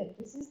time to say that.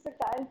 This is the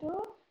time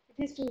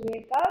it is to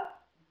wake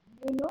up,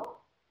 and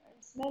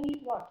smell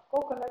what?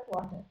 Coconut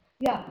water.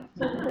 Yeah,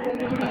 so because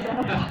everybody is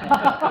on a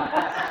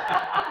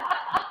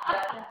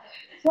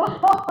so,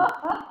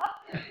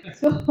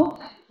 so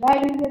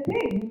that is the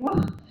thing,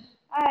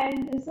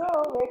 And so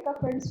wake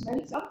up and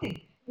smell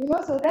something,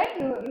 so that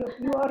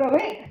you are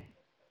awake.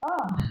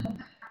 Ah.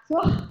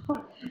 So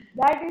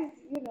that is,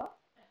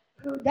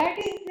 that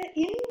is the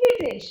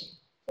invitation.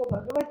 So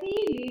Bhagavati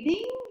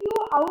leading you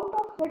out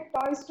of that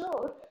toy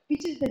store,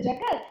 which is the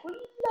Jagat, full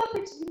of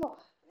its, the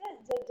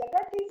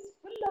Jagat is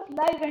full of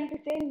live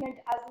entertainment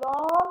as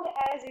long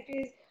as it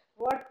is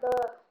what the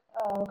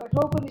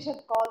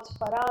Kathopanishad calls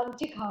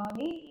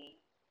Paranchikhani.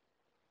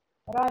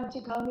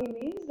 Paranchikhani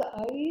means the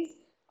eyes,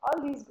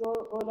 all these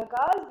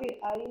golakas, the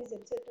eyes,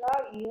 etc.,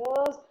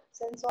 ears,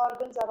 sense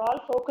organs are all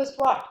focused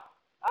what?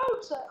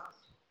 Outside.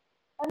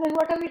 And then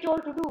what are we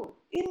told to do?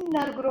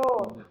 Inner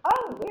growth.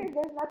 Oh, wait,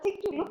 there's nothing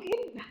to look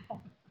in.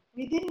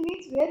 Within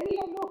means where will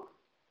I look?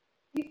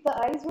 If the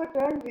eyes were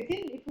turned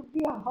within, it would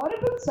be a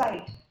horrible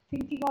sight,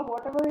 thinking of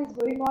whatever is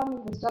going on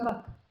in the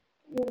stomach.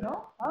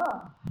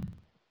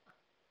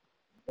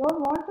 Don't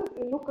want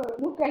to look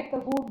at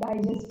the food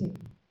digesting.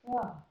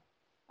 Yeah.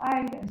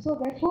 And so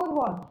therefore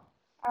what?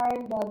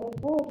 And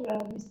therefore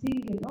this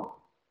thing,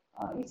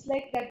 it's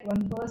like that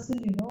one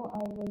person,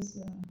 I was,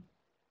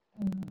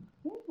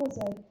 where was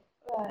I?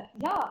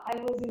 I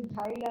was in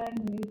Thailand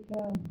with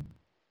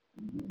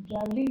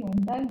traveling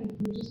one time with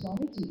Pujya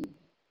Swamiji,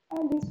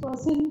 and this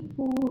person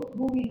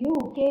who we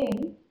knew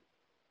came,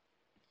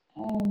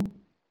 and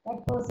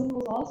that person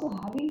was also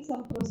having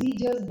some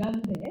procedures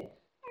done there,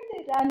 and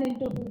they ran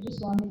into Pujya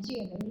Swamiji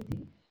and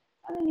everything.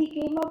 And then he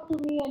came up to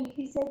me and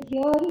he said,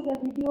 "Here is a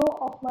video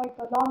of my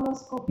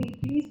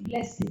colonoscopy. Please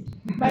bless it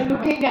by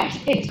looking at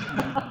it."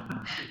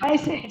 I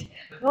said,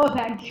 "No,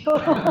 thank you."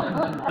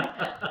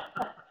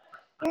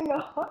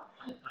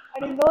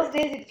 And in those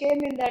days it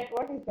came in that,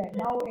 what is that,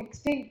 now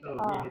extinct,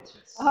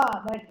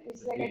 that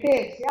is like a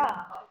tape,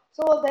 yeah.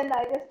 So then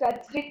I just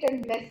touched it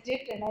and blessed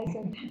it and I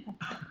said,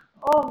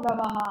 Om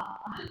Namaha.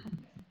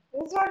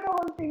 That's what the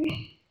whole thing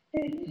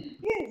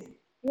is.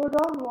 You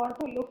don't want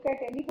to look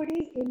at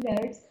anybody's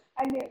innards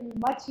and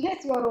much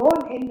less your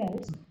own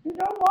innards. You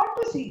don't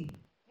want to see.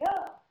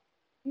 Yeah.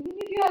 Even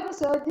if you have a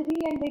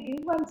surgery and they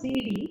give one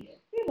CD,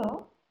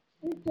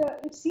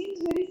 it seems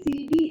very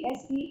seedy,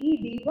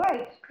 SEED.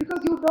 Why?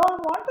 Because you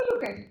don't want to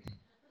look at it.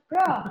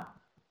 Yeah.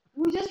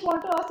 You just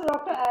want to ask the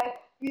doctor,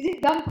 is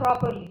it done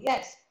properly?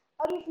 Yes.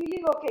 Are you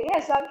feeling okay?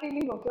 Yes, I'm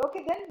feeling okay.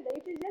 Okay, then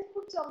it is just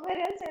put somewhere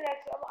else and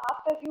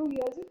after a few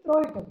years you throw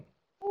it away.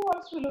 Who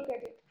wants to look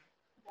at it?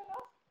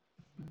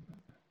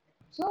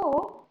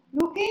 So,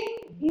 looking,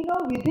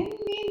 within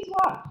means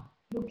what?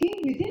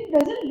 Looking within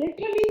doesn't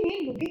literally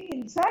mean looking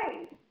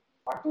inside.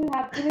 What is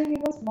happening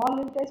in the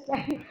small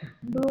intestine,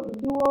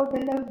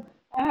 duodenum,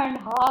 and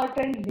heart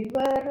and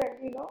liver,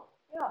 and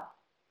yeah.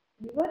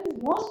 Liver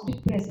is most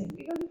depressing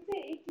because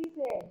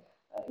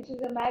it is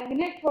a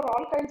magnet for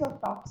all kinds of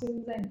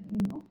toxins and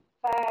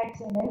fats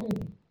and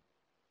everything.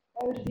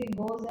 Everything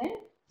goes and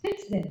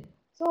sits there.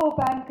 So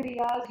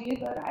pancreas,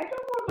 liver, I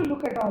don't want to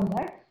look at all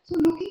that. So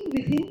looking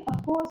within,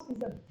 of course,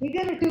 is a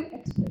figurative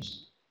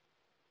expression.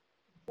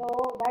 So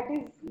that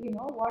is,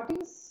 what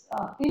is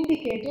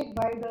indicated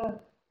by the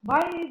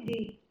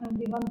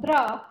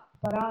mantra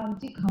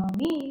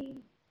Paranchikhani,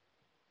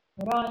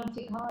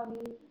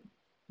 Paranchikhani,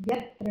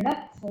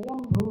 Yatrinat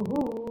Swayambhuhu.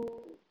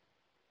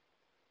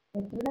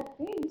 Yatrinat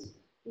means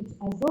it's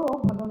as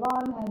though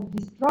Bhagavan has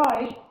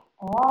destroyed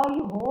all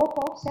hope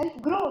of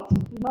self-growth.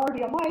 Lord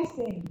Yama is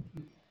saying.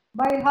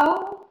 By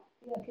how?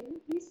 Yeah, can you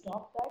please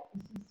stop that?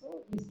 This is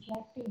so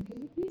distracting.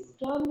 Can you please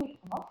turn it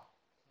off?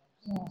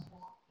 Yeah.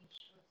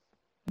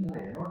 Yeah.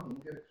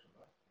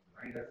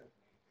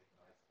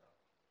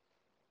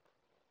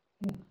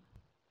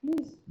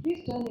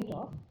 Please turn it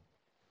off.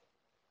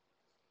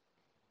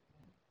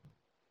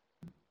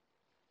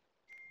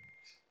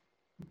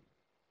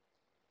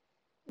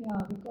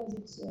 Yeah, because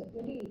it's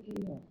very,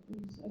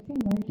 it's, I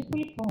think,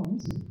 multiple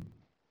phones.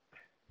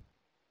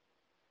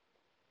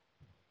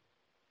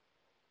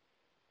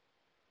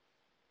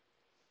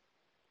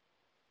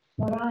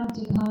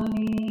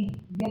 Paranchikhani,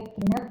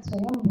 Yatrinat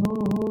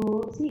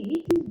Swayambhuhu. See,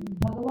 it is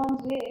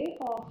Bhagavan's way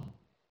of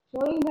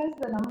showing us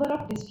the number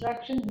of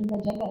distractions in the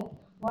Jagat.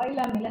 while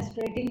I'm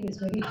illustrating this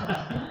very thing.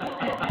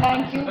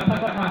 Thank you,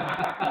 Bhagavan.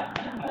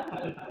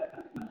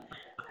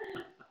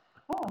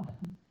 Oh,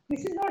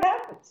 this is what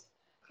happens.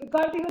 You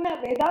can't even have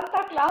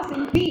Vedanta class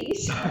in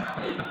peace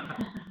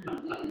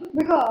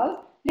because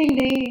ding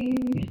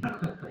ding,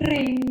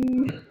 ring.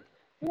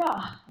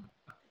 Yeah,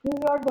 this is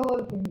what the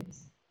whole thing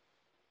is.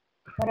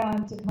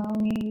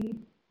 Paranchikami,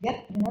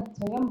 Yatrinat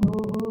Swayambhu.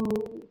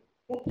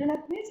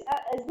 Yatrinat means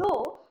as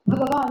though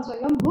Bhagavan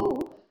Swayambhu,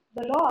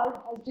 the Lord,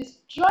 has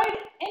destroyed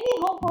any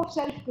hope of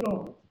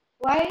self-growth.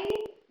 Why?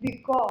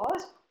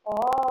 Because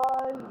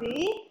all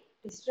the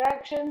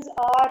distractions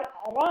are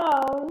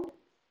around,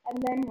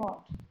 and then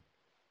what?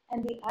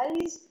 And the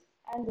eyes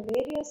and the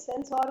various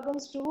sense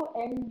organs to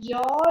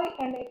enjoy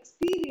and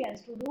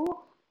experience, to do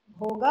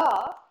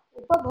bhoga,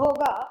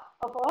 upabhoga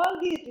of all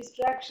these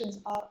distractions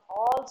are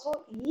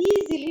also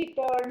easily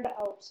turned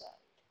outside.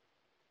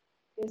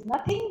 There's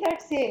nothing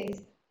that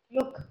says,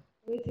 look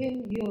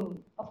within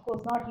you. Of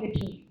course, not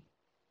literally,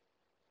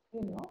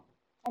 you know.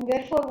 And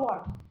therefore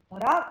what?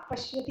 Parak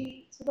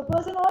pashyati. So the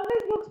person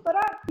always looks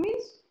parak,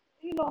 means,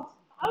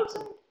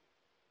 outside,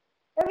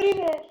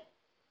 everywhere.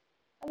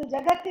 And the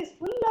Jagat is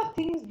full of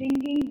things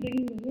dinging,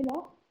 bring,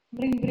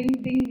 ding,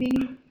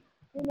 ding,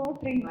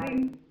 tring,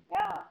 tring.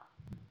 Yeah.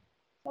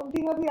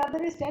 Something or the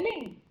other is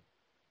telling.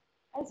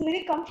 And it's a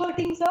very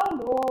comforting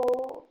sound.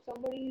 Oh,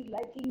 somebody is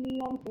liking me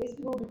on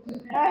Facebook.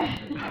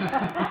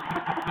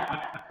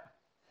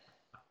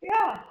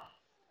 Yeah.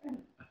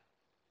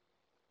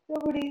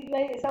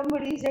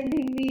 Somebody is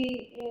sending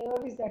me,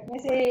 what is that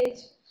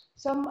message?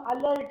 Some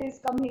alert is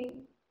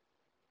coming.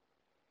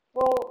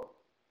 Oh,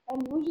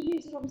 and usually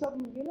it's from some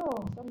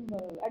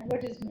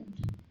advertisement.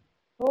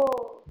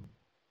 Oh,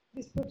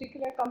 this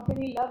particular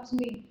company loves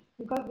me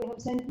because they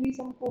have sent me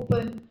some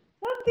coupon.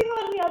 Something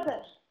or the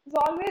other is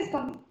always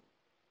coming.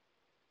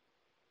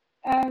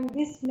 And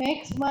this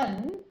makes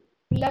one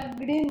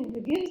plugged in,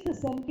 it gives the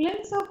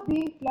semblance of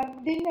being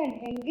plugged in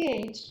and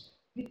engaged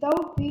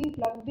without being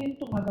plugged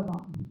into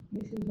Bhagavan.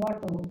 This is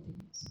what the whole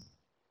thing is.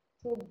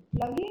 So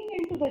plugging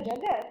into the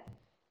Jagat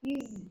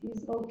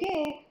is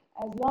okay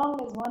as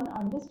long as one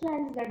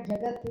understands that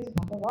Jagat is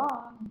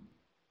Bhagavan.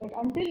 But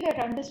until that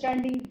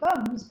understanding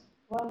comes,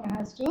 one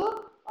has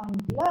to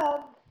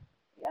unplug.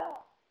 Yeah.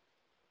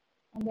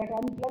 And that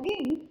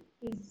unplugging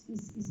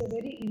is a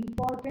very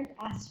important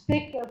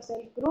aspect of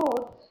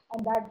self-growth,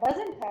 and that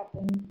doesn't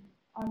happen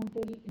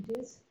until it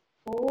is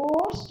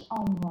forced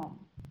on one.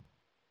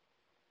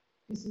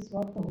 This is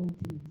what the whole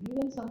thing is.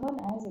 Even someone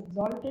as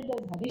exalted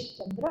as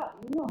Harishchandra,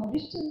 you know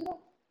Harishchandra?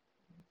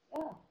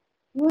 Yeah.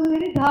 He was a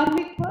very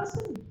dharmic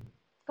person,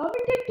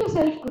 committed to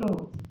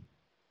self-growth.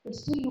 But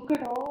still look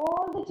at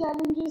all the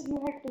challenges he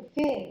had to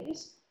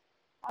face.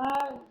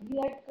 He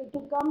had to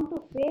come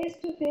to face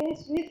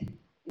with,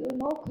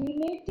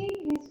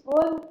 cremating his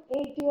own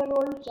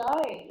 8-year-old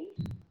child.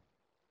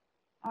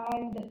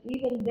 And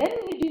even then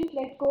he didn't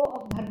let go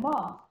of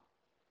dharma.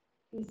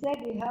 He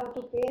said we have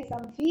to pay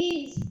some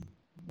fees.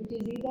 It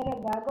is either a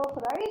bag of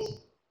rice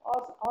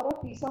or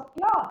a piece of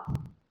cloth.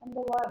 And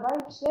the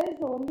wife says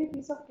the only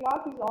piece of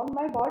cloth is on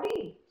my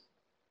body.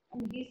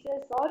 And he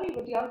says, sorry,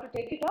 but you have to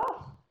take it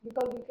off.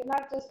 Because you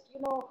cannot just,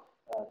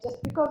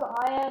 just because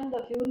I am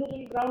the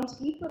funeral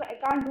groundskeeper, I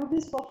can't do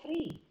this for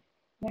free.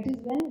 That is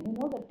when,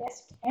 the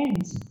test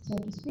ends, so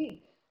to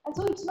speak. And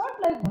so it's not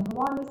like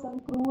Bhagavan is some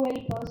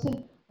cruel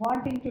person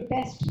wanting to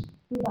test to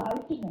the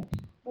ultimate.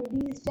 But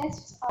these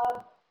tests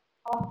are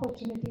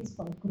opportunities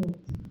for growth.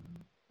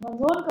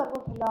 One's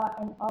own karma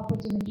and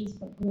opportunities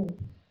for growth.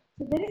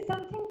 So there is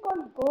something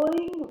called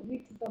going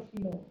with the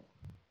flow.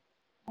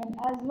 And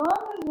as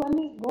long as one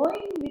is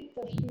going with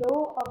the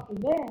flow of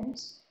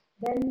events,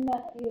 then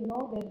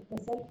the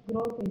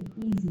self-growth is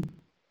easy.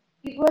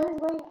 If one is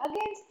going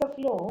against the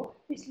flow,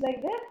 it's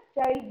like the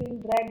child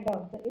being dragged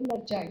out, the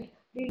inner child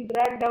being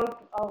dragged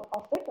out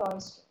of the toy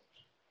store.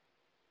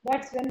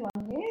 That's when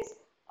one is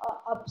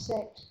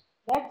upset.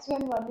 That's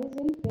when one is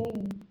in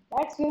pain.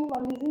 That's when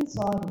one is in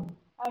sorrow.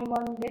 And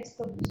one gets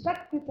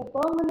stuck with a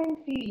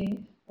permanent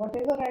feeling,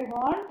 whatever I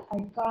want,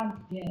 I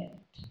can't get.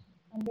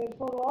 And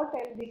therefore what?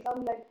 I'll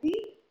become like the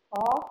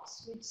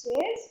fox which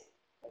says,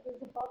 what does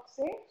the fox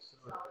say?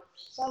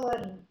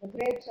 Sour. The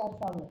grapes are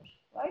sour.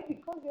 Why?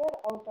 Because they are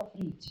out of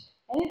reach.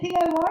 Anything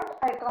I want,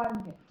 I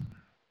can't get.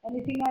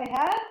 Anything I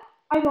have,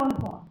 I don't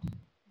want.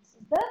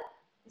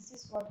 This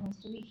is what has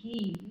to be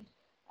healed.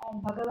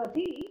 And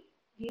Bhagavati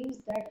gives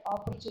that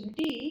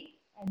opportunity.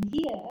 And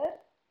here,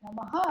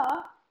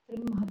 Namaha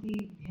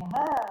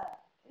Trimhatibhyaha.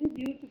 Very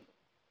beautiful.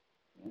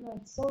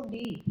 It's so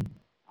deep.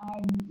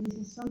 And this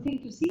is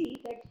something to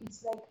see that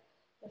it's like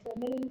the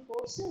feminine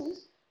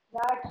forces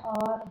that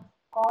are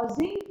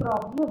causing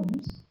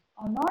problems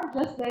are not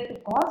just there to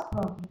cause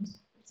problems,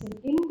 it's an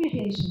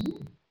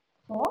invitation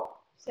for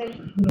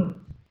self-growth.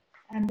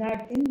 And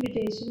that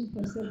invitation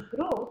for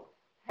self-growth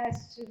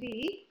has to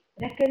be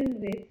reckoned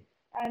with,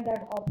 and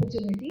that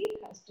opportunity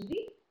has to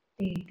be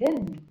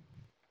taken.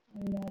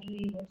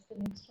 What's the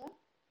next one?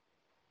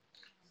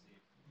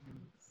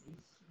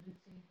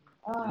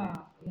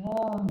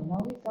 Now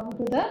we come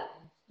to the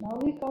Now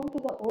we come to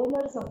the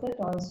owners of the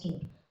toy store.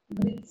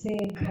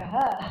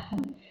 Gritsebhyaha,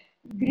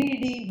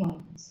 greedy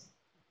ones.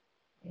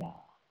 Yeah.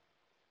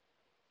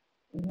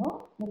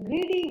 The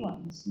greedy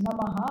ones.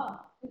 Namaha.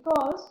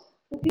 Because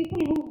the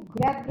people who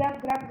grab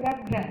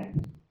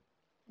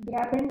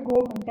and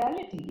go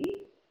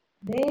mentality,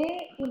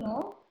 they,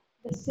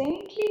 the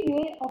saintly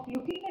way of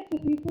looking at the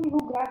people who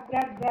grab.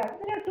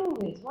 There are two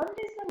ways. One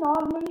is the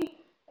normal,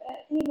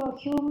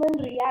 human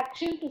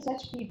reaction to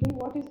such people.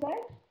 What is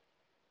that?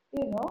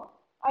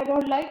 I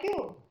don't like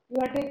you. You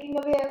are taking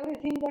away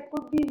everything that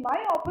could be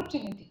my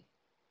opportunity.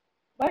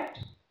 But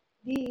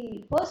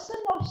the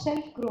person of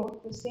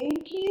self-growth, the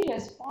saintly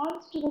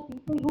response to the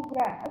people who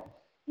grab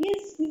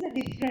is a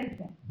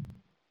different one.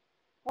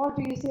 What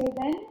do you say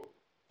then?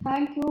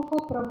 Thank you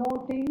for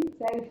promoting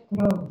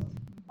self-growth.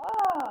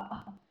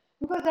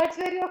 Because that's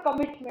where your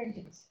commitment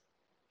is.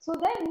 So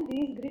then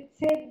these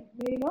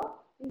Gritsebhya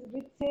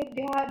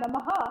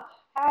Namaha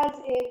has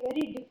a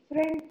very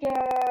different,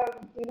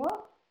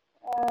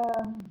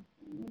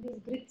 these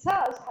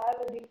Gritsas have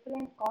a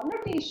different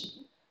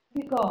connotation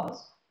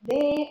because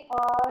they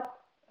are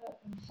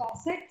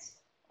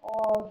facets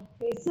or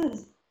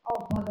faces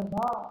of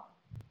Bhagavan.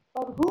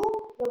 For who?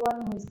 The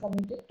one who is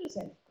committed to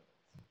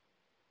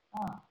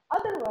self-growth.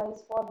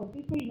 Otherwise, for the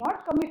people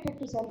not committed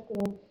to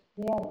self-growth,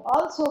 they are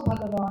also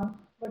Bhagavan,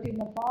 but in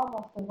the form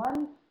of the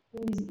one who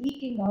is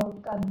eking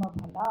out karma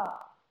phala.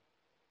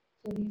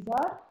 So these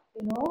are,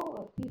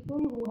 people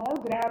who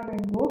have grab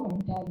and go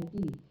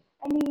mentality.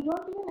 And you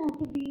don't even have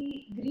to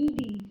be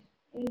greedy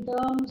in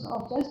terms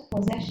of just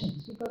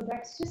possessions, because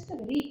that's just a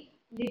very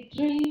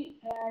literal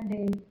and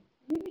a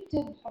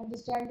limited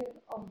understanding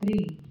of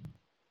greed.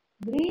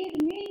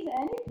 Greed means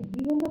anything,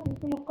 even the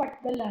people who cut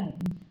the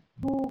line,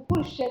 who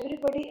push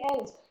everybody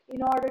else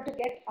in order to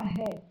get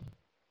ahead,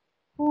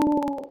 who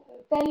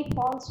tell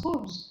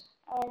falsehoods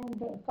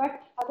and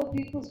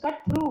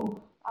cut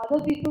through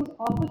other people's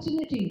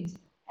opportunities,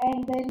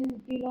 and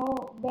then,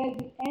 where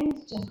the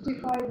ends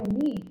justify the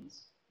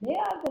means. They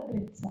are the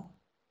Gritsa.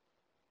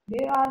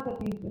 They are the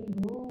people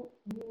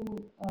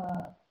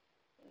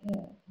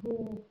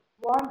who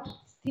want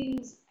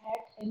things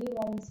at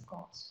anyone's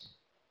cost.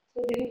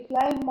 So they will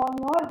climb on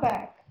your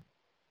back,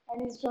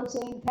 and instead of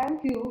saying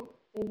thank you,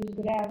 they will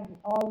grab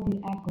all the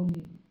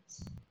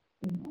accolades.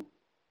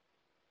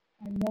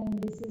 And then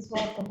this is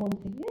what the whole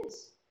thing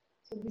is.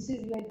 So this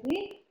is like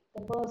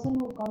the person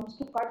who comes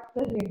to cut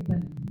the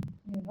ribbon,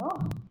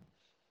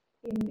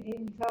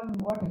 in some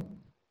whatever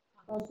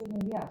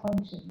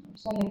function or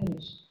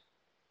celebration.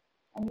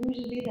 And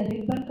usually the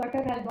ribbon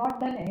cutter has not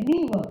done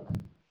any work.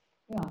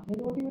 Yeah, they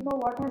don't even know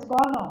what has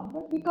gone on.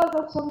 But because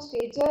of some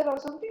stature or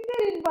something,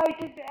 they're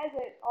invited as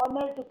an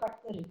honor to cut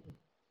the ribbon.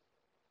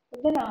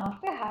 But then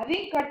after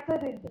having cut the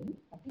ribbon,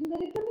 cutting the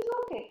ribbon is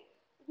okay.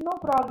 No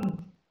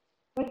problem.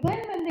 But then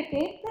when they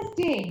take the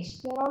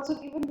stage, they're also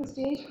given the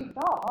stage to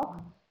talk,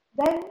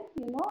 then,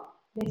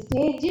 they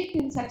stage it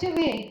in such a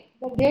way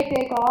that they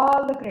take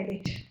all the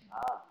credit.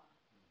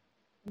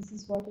 This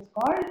is what is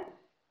called,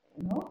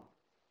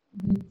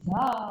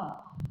 Gritsa.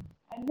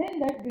 And then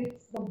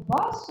the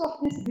boss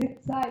of this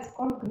Gritsa is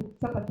called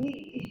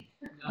Gritsapati.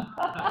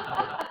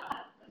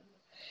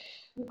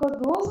 Because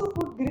those who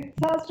put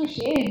Gritsas to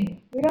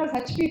shame, there are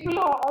such people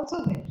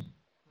also there.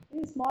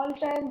 These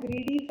small-time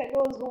greedy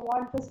fellows who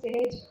want the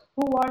stage,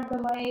 who want the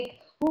mic,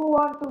 who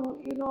want to,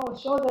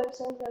 show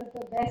themselves as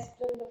the best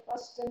and the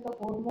first and the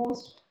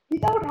foremost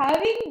without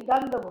having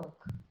done the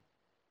work.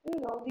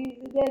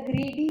 They're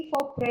greedy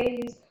for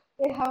praise.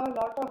 They have a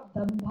lot of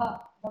dambha.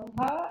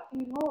 Dambha,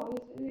 dambha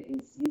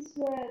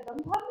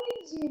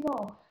means,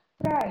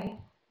 pride,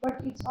 but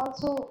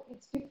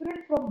it's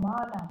different from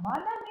mana.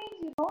 Mana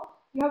means,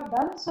 you have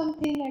done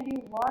something and you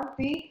want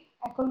the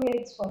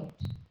accolades for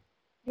it.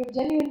 You have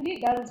genuinely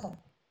done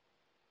something.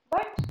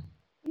 But,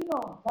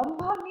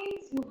 dambha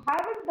means you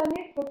haven't done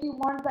it, but you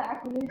want the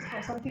accolades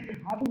for something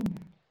you haven't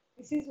done.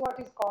 This is what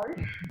is called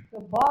the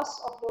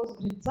boss of those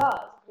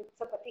Gritsas,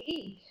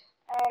 Gritsapati,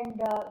 and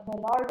the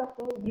lord of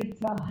those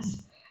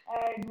Gritsas.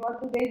 And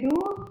what do?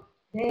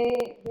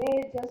 They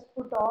just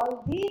put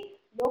all the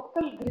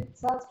local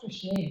Gritsas to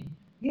shame.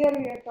 Here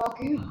we are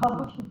talking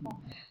about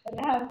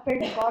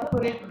rampant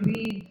corporate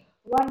greed,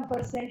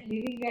 1%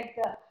 living at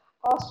the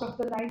cost of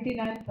the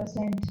 99%.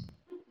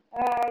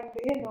 And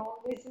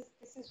this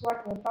is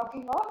what we're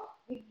talking of,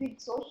 big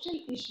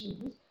social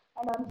issues.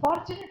 And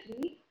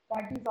unfortunately,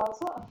 that is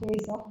also a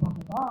phase of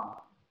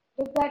Bhagavan.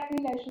 Does that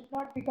mean I should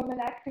not become an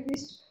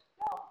activist?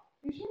 No,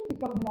 you shouldn't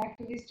become an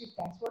activist if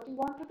that's what you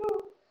want to do.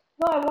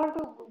 No, I want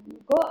to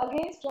go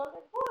against all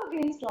that. Go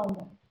against all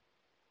that.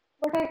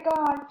 But I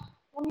can't.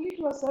 Only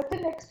to a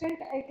certain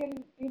extent I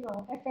can,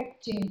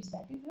 affect change.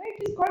 That is why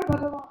it is called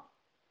Bhagavan.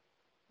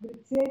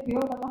 Gritsebhyo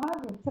namaha,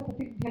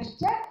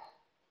 gritsapatibhyascha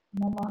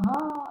namaha,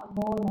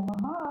 bo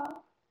namaha.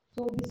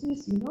 So this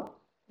is,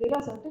 there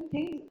are certain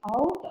things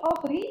out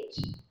of reach.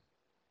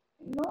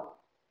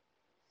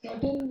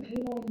 Certain,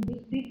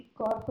 big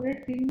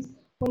corporate things,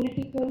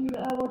 political,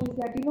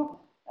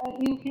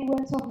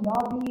 influence of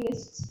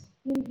lobbyists,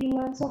 influence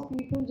nuance of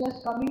people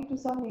just coming to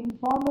some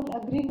informal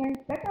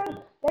agreement.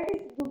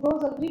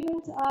 Those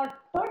agreements are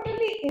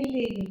totally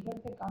illegal,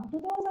 but they come to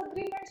those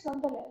agreements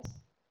nonetheless.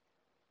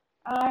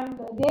 And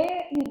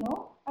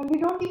and we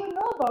don't even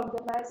know about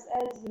them as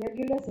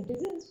regular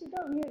citizens. We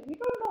don't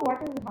know what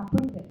has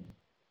happened there.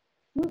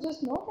 You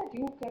just know that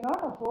you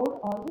cannot afford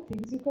all the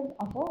things you can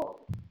afford.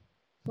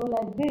 So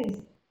like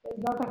this, there's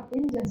a lot of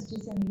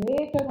injustice, and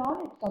later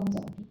on it comes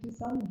out. It is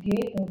some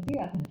gate or the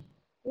other.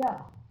 Yeah.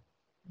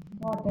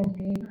 Not a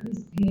gate, this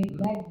gate,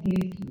 that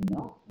gate,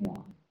 Yeah.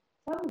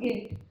 Some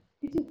gate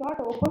which is not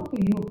open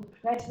to you.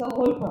 That's the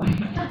whole point.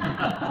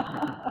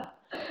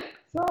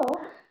 So,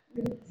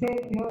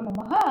 Gritsebhyo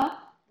Namaha,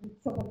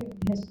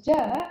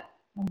 Gritsapatibhyascha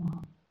Namaha.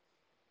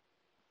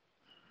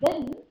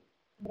 Then,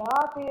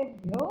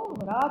 Vratebhyo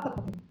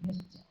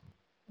Vratapatibhyascha.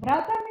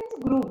 Vrata means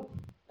group,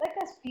 like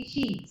a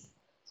species.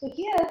 So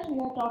here we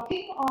are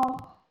talking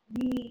of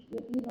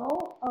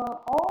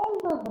all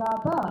the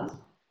vratas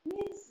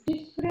means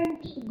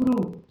different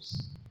groups,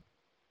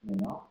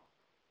 and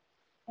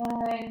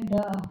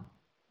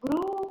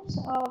groups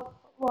of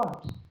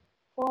what?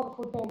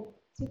 4-footed,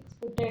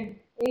 6-footed,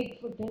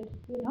 8-footed,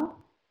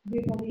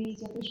 Dvipadi,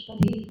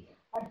 Chatushpadi,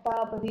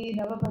 Attapadi,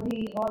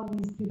 Navapadi, all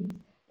these things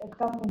that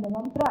come in the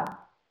mantra.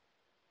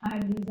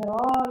 And these are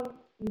all,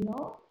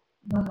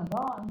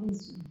 Bhagavan.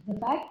 The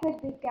fact that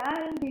they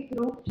can be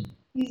grouped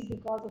is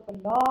because of the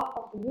law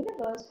of the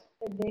universe,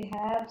 that they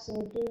have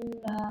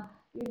certain,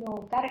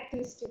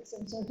 characteristics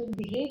and certain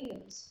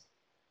behaviors.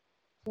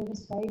 So the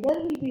spider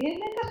will behave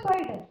like a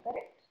spider,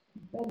 correct?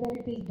 Whether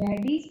it is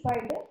daddy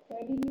spider,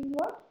 daddy means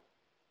what?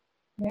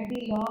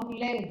 Daddy long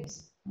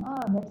legs.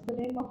 That's the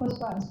name of a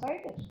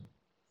spider.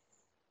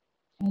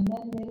 And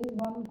then there is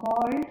one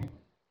called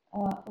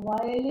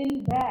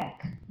violin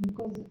back,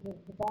 because the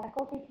back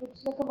of it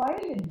looks like a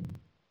violin.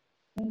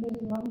 Then there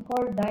is one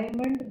called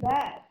diamond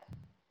back.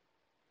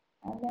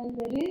 And then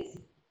there is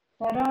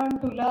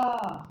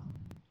tarantula.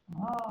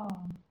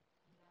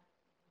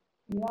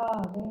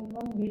 Yeah, there is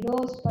one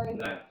widow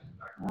spider.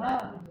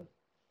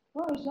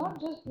 No, it's not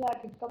just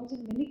black, it comes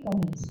in many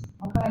colors,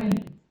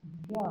 apparently.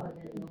 Yeah.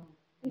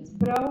 It's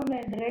brown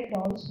and red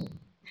also.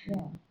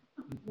 Yeah.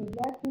 The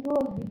black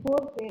widows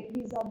before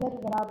these other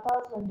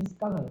vratas were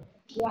discovered.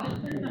 Yeah.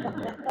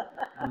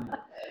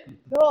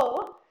 So,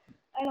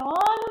 and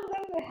all of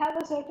them, they have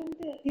a certain,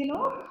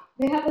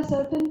 they have a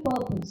certain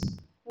purpose.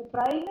 The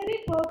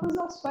primary purpose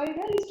of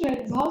spider is to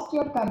exhaust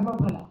your karma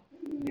phala.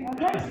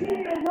 That's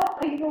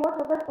what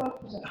other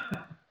purpose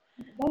are.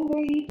 Then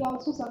they eat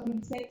also some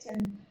insects,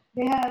 and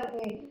they have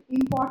a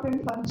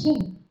important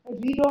function that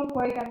we don't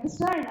quite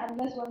understand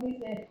unless one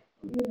is a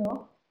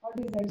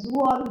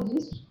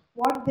zoologist,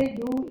 what they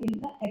do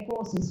in the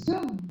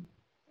ecosystem.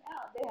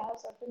 Yeah, they have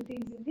certain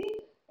things in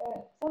the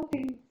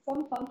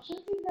some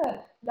functions in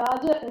the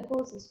larger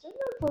ecosystem,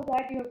 and for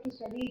that you have to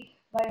study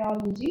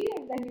biology,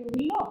 and then you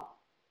will know,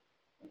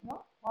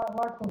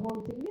 what the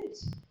whole thing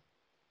is.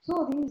 So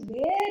these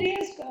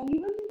various,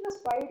 even in the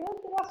spider,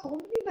 there are so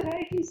many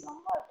varieties.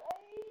 Some are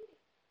tiny,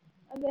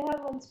 and they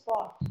have one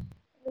spot.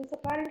 It's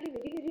apparently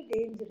very, very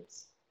dangerous.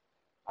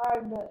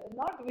 And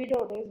not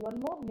widow, there is one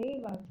more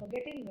name, I'm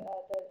forgetting the name of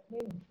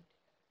it.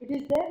 It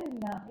is there in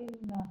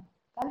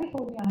California. I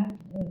have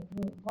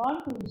gone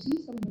to see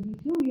somebody a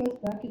few years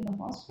back in the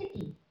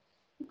hospital,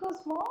 because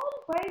small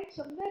bite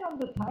somewhere on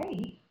the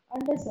thigh,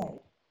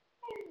 underside,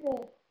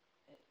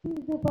 and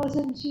the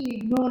person, she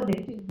ignored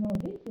it,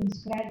 and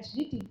scratched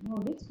it,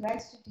 ignored it,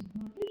 and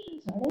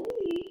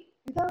suddenly,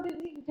 without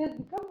anything, it has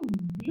become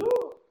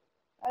blue,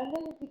 and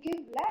then it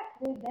became black.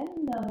 They then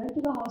went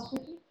to the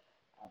hospital.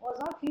 I was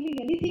not feeling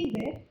anything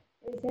there.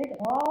 They said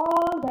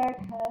all that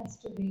has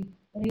to be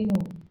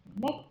removed.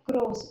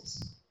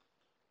 Necrosis.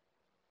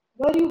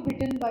 Were you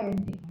bitten by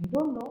anything? I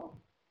don't know.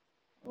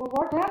 Well,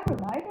 what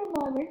happened? I don't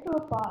know. I went to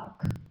a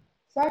park,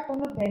 sat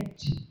on a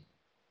bench.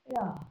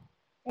 Yeah.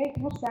 Ate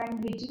her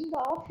sandwich in the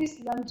office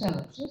lunch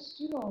hour. Just,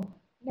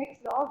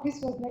 the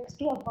office was next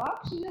to a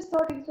park. She just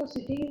thought, instead of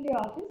sitting in the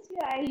office,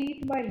 I'll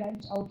eat my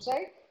lunch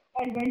outside,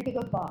 and went to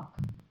the park.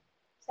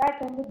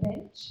 Sat on the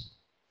bench.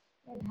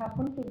 It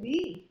happened to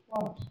be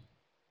what?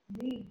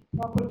 The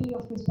property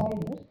of the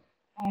spider,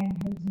 and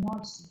has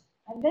not seen.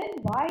 And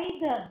then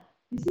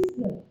this is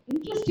the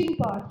interesting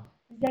part,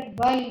 is that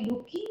by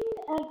looking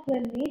at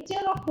the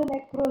nature of the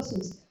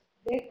necrosis,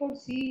 they could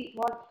see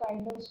what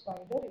kind of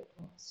spider it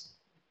was.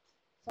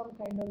 Some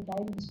kind of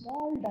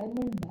small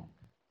diamond back,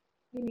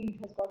 meaning it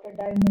has got a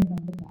diamond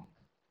on the back.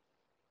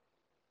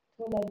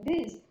 So like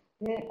this,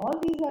 all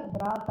these are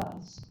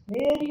vratas,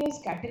 various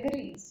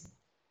categories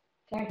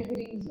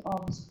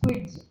of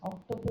squids,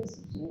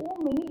 octopuses, so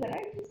many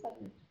varieties of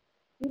it.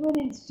 Even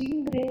in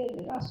stingray,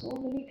 there are so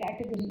many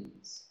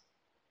categories.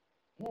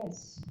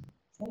 Yes,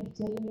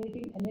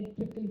 self-generating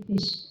electrical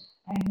fish,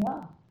 and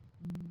yeah,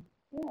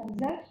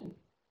 exactly.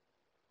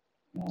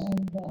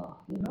 And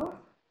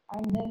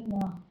and then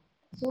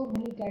so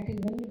many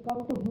categories. When you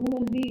come to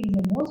human beings,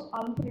 the most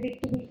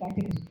unpredictable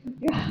category.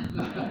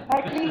 Yeah.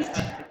 At least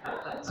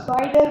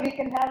spider we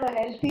can have a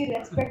healthy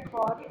respect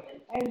for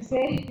and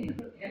say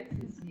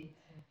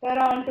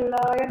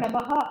Tarantulaya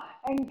Namaha,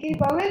 and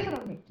keep away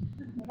from it.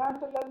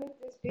 Tarantula means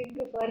this big,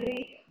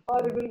 furry,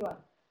 horrible one.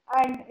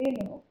 And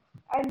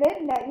and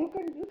then you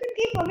can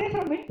keep away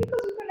from it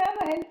because you can have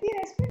a healthy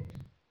respect.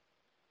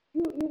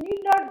 You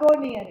need not go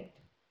near it.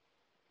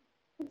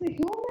 But the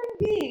human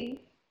being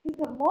is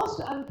the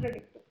most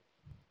unpredictable.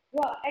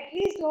 Yeah, at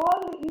least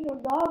all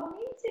dog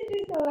means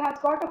it has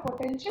got a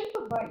potential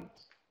to bite.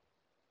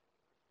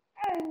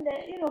 And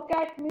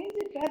cat means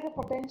it has a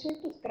potential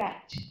to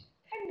scratch.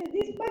 And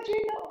this much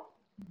we know.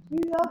 This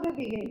is how they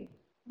behave.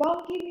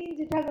 Donkey means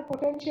it has a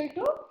potential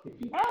to.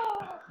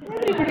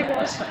 Everybody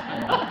knows.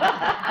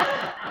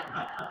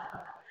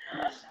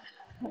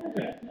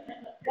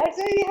 That's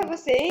why we have a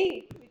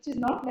saying, which is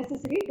not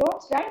necessary.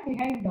 Don't stand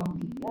behind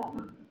donkey.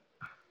 Yeah.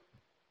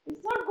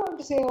 It's not going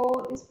to say,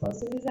 oh, this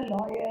person is a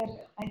lawyer.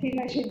 I think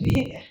I should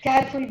be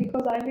careful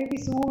because I may be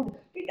sued.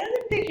 It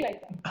doesn't think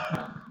like that.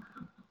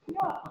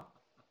 Yeah.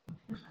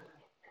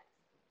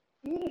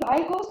 Even if I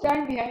go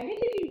stand behind it,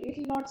 it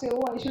will not say,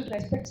 oh, I should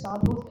respect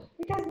sadhus.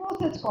 It has no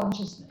such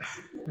consciousness.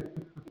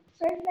 It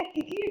felt like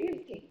kicking, it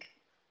will kick.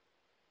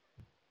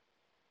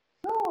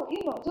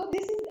 So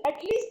this is,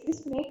 at least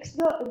this makes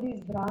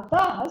these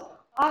vratas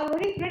are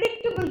very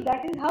predictable.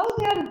 That is how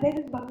they are, there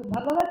is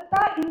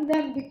Bhagavata in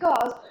them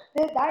because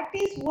that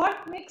is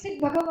what makes it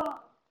Bhagavan.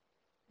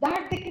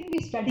 That they can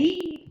be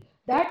studied,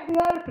 that they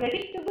are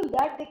predictable,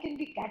 that they can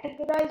be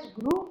categorized,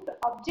 grouped,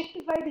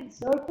 objectified in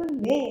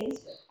certain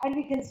ways, and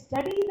we can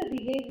study the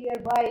behavior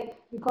by,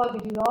 because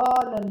it is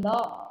all a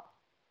law.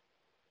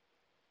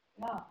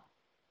 Yeah.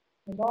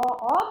 The law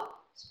of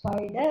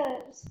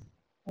spiders,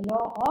 the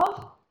law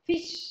of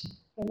fish,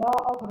 the law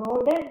of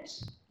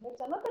rodents.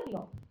 That's another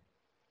law.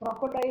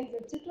 Crocodiles,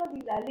 etc.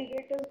 These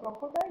alligators,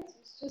 crocodiles,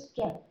 it's just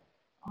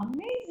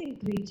amazing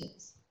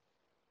creatures.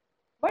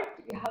 But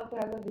you have to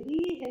have a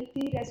very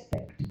healthy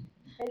respect.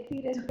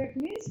 Healthy respect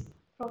means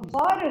from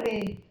far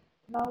away.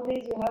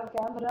 Nowadays you have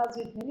cameras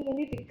with many,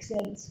 many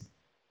pixels.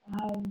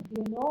 And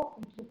it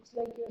looks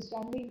like you're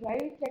standing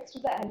right next to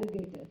the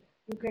alligator.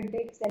 You can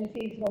take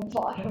selfie from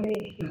far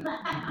away.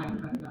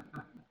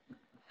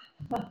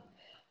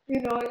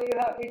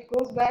 It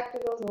goes back to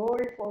those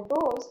old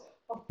photos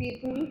of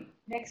people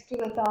next to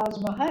the Taj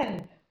Mahal.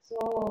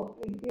 So,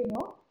 in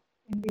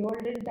the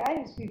olden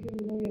times, people,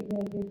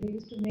 they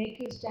used to make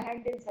you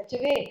stand in such a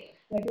way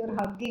that you're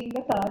hugging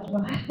the Taj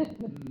Mahal.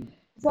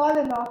 It's all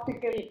an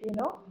optical,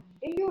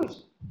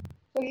 illusion.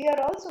 So here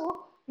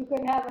also, you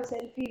can have a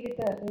selfie with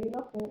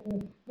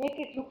make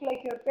it look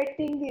like you're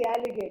petting the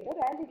alligator.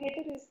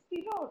 Alligator is,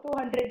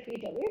 200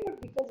 feet away,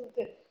 but because of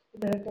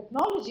the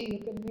technology, you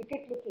can make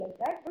it look like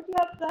that. But you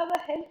have to have a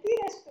healthy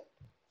respect.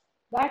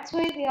 That's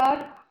why they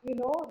are,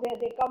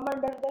 they come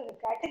under the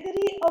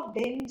category of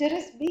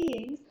dangerous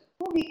beings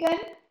who we can,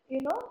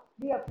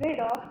 be afraid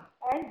of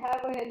and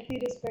have a healthy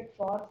respect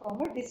for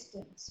from a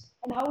distance.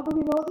 And how do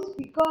we know this?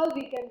 Because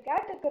we can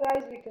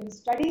categorize, we can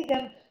study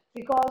them,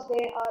 because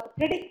they are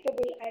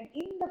predictable, and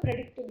in the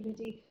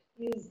predictability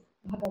is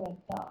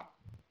Bhagavata.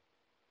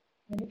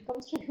 When it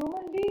comes to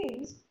human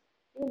beings,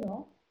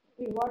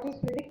 what is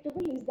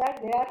predictable is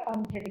that they are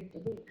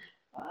unpredictable.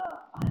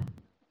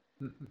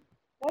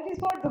 That is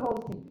what the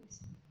whole thing is.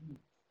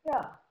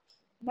 Yeah.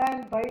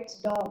 Man bites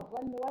dog.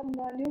 One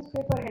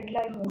newspaper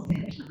headline was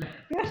there.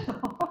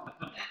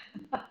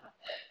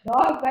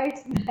 Dog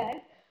bites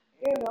man.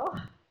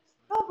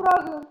 No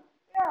problem.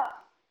 Yeah.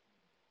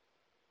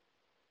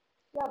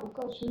 Yeah,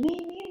 because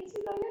Shuni means,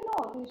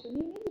 Shuni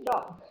means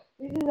dog.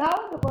 This is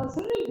how the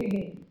person will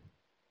behave.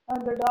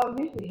 And the dog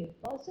will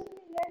behave. Person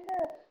means, and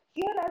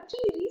here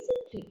actually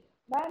recently,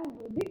 man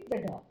bit the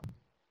dog.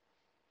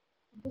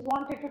 It was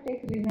wanted to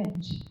take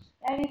revenge.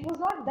 And it was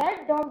not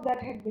that dog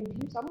that had bit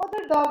him, some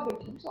other dog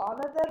bit him. So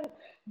another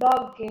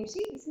dog came.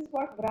 See, this is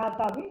what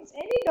Vrata means.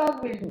 Any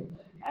dog will do.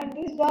 And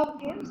this dog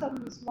came,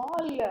 some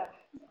small,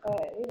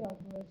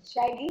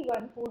 shaggy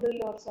one, poodle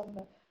or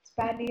some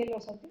spaniel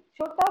or something,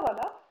 chota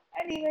wala,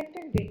 and he went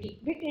and bit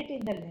it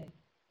in the leg.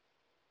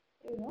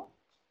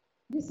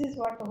 This is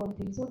what the whole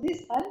thing. So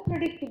this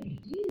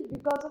unpredictability is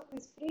because of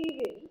this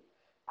free will,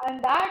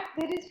 and that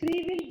there is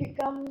free will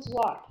becomes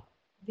what?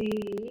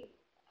 The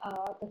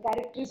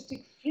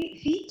characteristic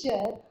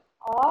feature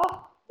of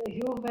the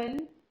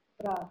human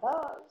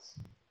brothers,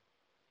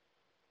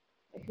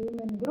 the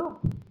human group,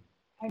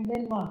 and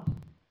then what?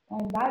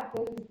 And that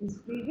there is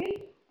this free will,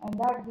 and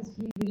that this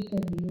free will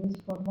can be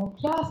used for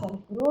moksha,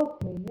 self-growth,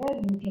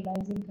 prayer,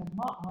 neutralizing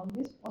karma. All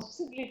these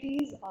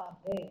possibilities are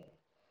there,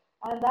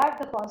 and that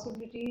the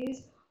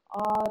possibilities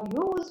are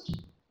used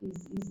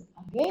is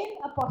again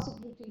a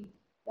possibility.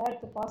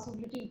 That the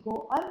possibilities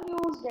go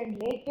unused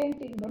and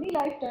latent in many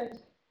lifetimes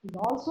is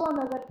also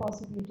another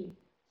possibility.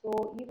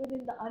 So even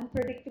in the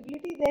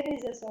unpredictability, there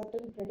is a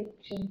certain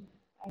prediction.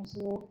 And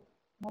so,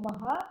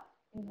 Namaha,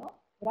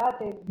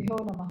 Vratebhyo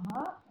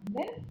Namaha, and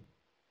then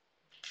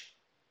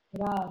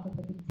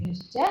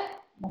Vratapatibhyascha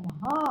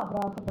Namaha.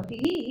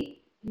 Vratapati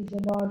is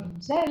the Lord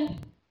Himself,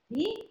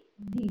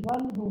 the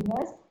one who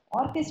has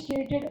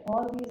orchestrated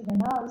all these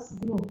ganas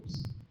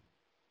groups.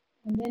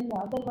 And then the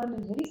other one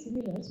is very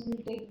similar, so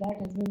we'll take that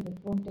as well, it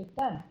won't take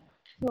time.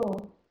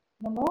 So,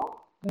 Namo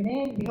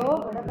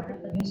Ganebhyo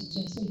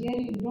Ganapatibhyascha. So here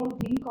you don't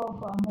think of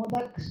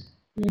Modak,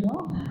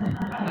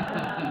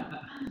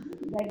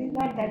 that is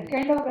not that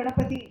kind of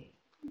Ganapati.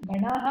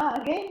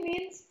 Ganaha again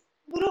means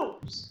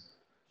groups.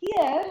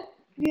 Here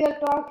we are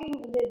talking,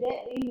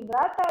 in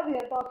Vrata we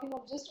are talking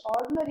of just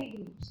ordinary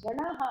groups.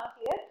 Ganaha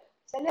here,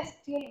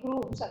 celestial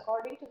groups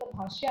according to the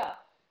Bhashya,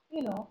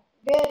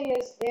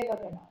 various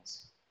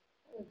Devaganas.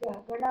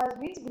 Ganas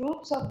means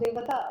groups of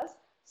devatas.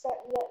 So,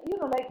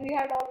 like we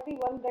had already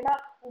one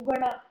Gana,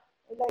 Ugana,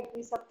 like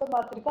the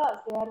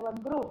Matrikas, they are one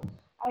group.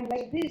 And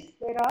like this,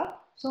 there are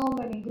so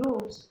many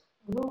groups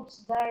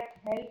that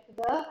help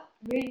the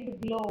wind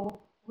blow,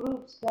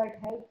 groups that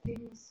help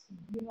things,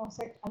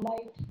 set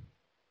alight.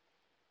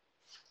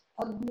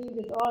 Agni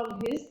with all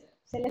his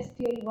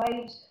celestial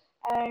wives,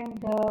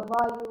 and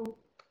Vayu,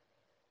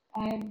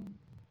 and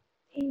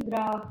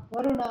Indra,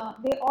 Varuna,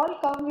 they all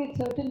come with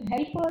certain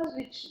helpers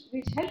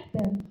which help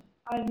them,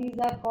 and these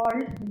are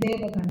called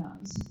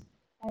Devaganas.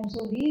 And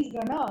so these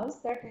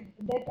ganas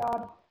that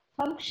are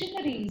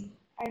functionaries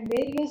and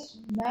various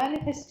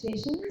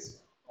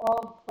manifestations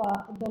of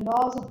the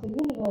laws of the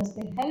universe,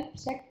 they help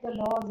set the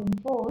laws in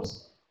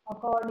force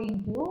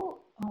according to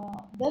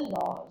the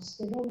laws.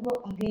 They don't go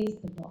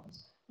against the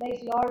laws.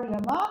 Like Lord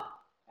Yama,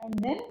 and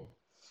then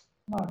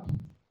what?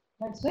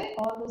 That's why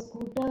all the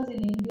scooters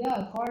in India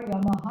are called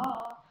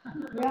Yamaha.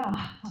 Yeah,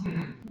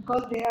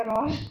 because they are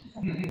all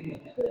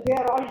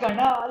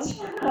ganas.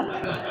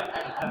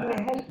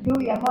 They help do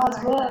Yama's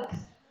work.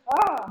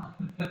 Ah,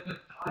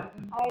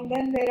 and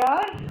then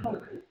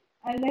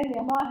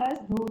Yama has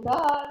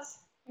Dhutas.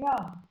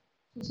 Yeah.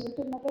 So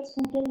certain other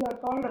scooters are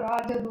called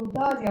Raja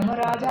Dhutas,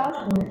 Yamarajas,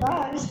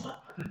 Dhutas.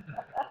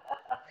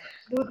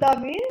 Dhuta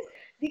means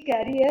the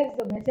carriers,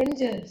 the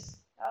messengers,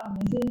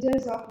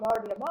 messengers of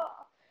Lord Yama.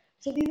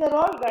 So these are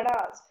all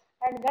Ganas.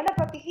 And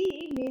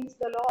Ganapati means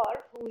the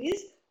Lord who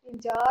is in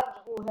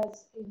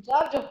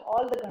charge, of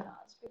all the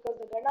Ganas. Because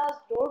the Ganas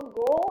don't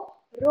go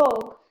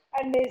rogue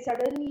and they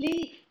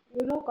suddenly,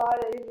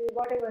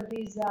 whatever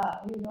these,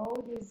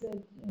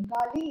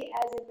 Kali,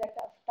 as in that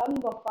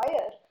tongue of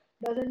fire,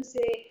 doesn't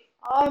say,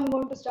 I'm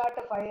going to start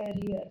a fire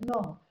here.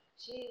 No,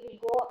 she will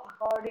go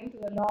according to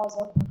the laws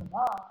of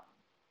Bhagavan.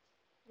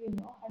 And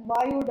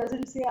Vayu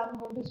doesn't say, I'm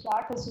going to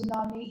start a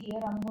tsunami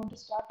here, I'm going to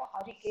start a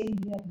hurricane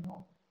here.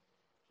 No.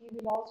 He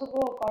will also go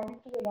according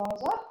to the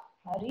laws of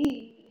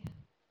Hari.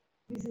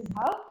 This is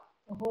how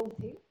the whole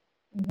thing,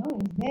 is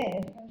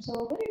there. And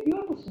so very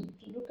beautiful to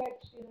look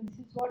at, this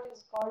is what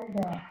is called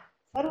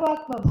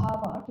Sarvatma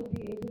Bhava, to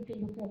be able to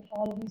look at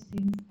all these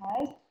things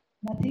as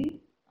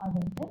nothing other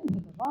than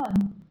Bhagavan.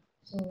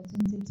 So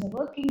since it's a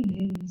working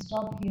day, we'll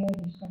stop here,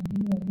 we'll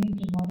continue again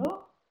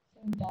tomorrow,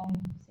 same time,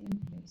 same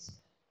place.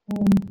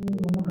 Om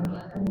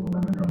Purnamada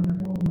Purnamada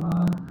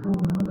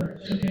Purnamada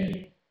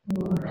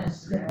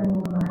Purnasya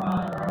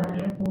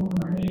Purnamada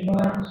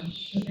Purnameva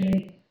Vishwate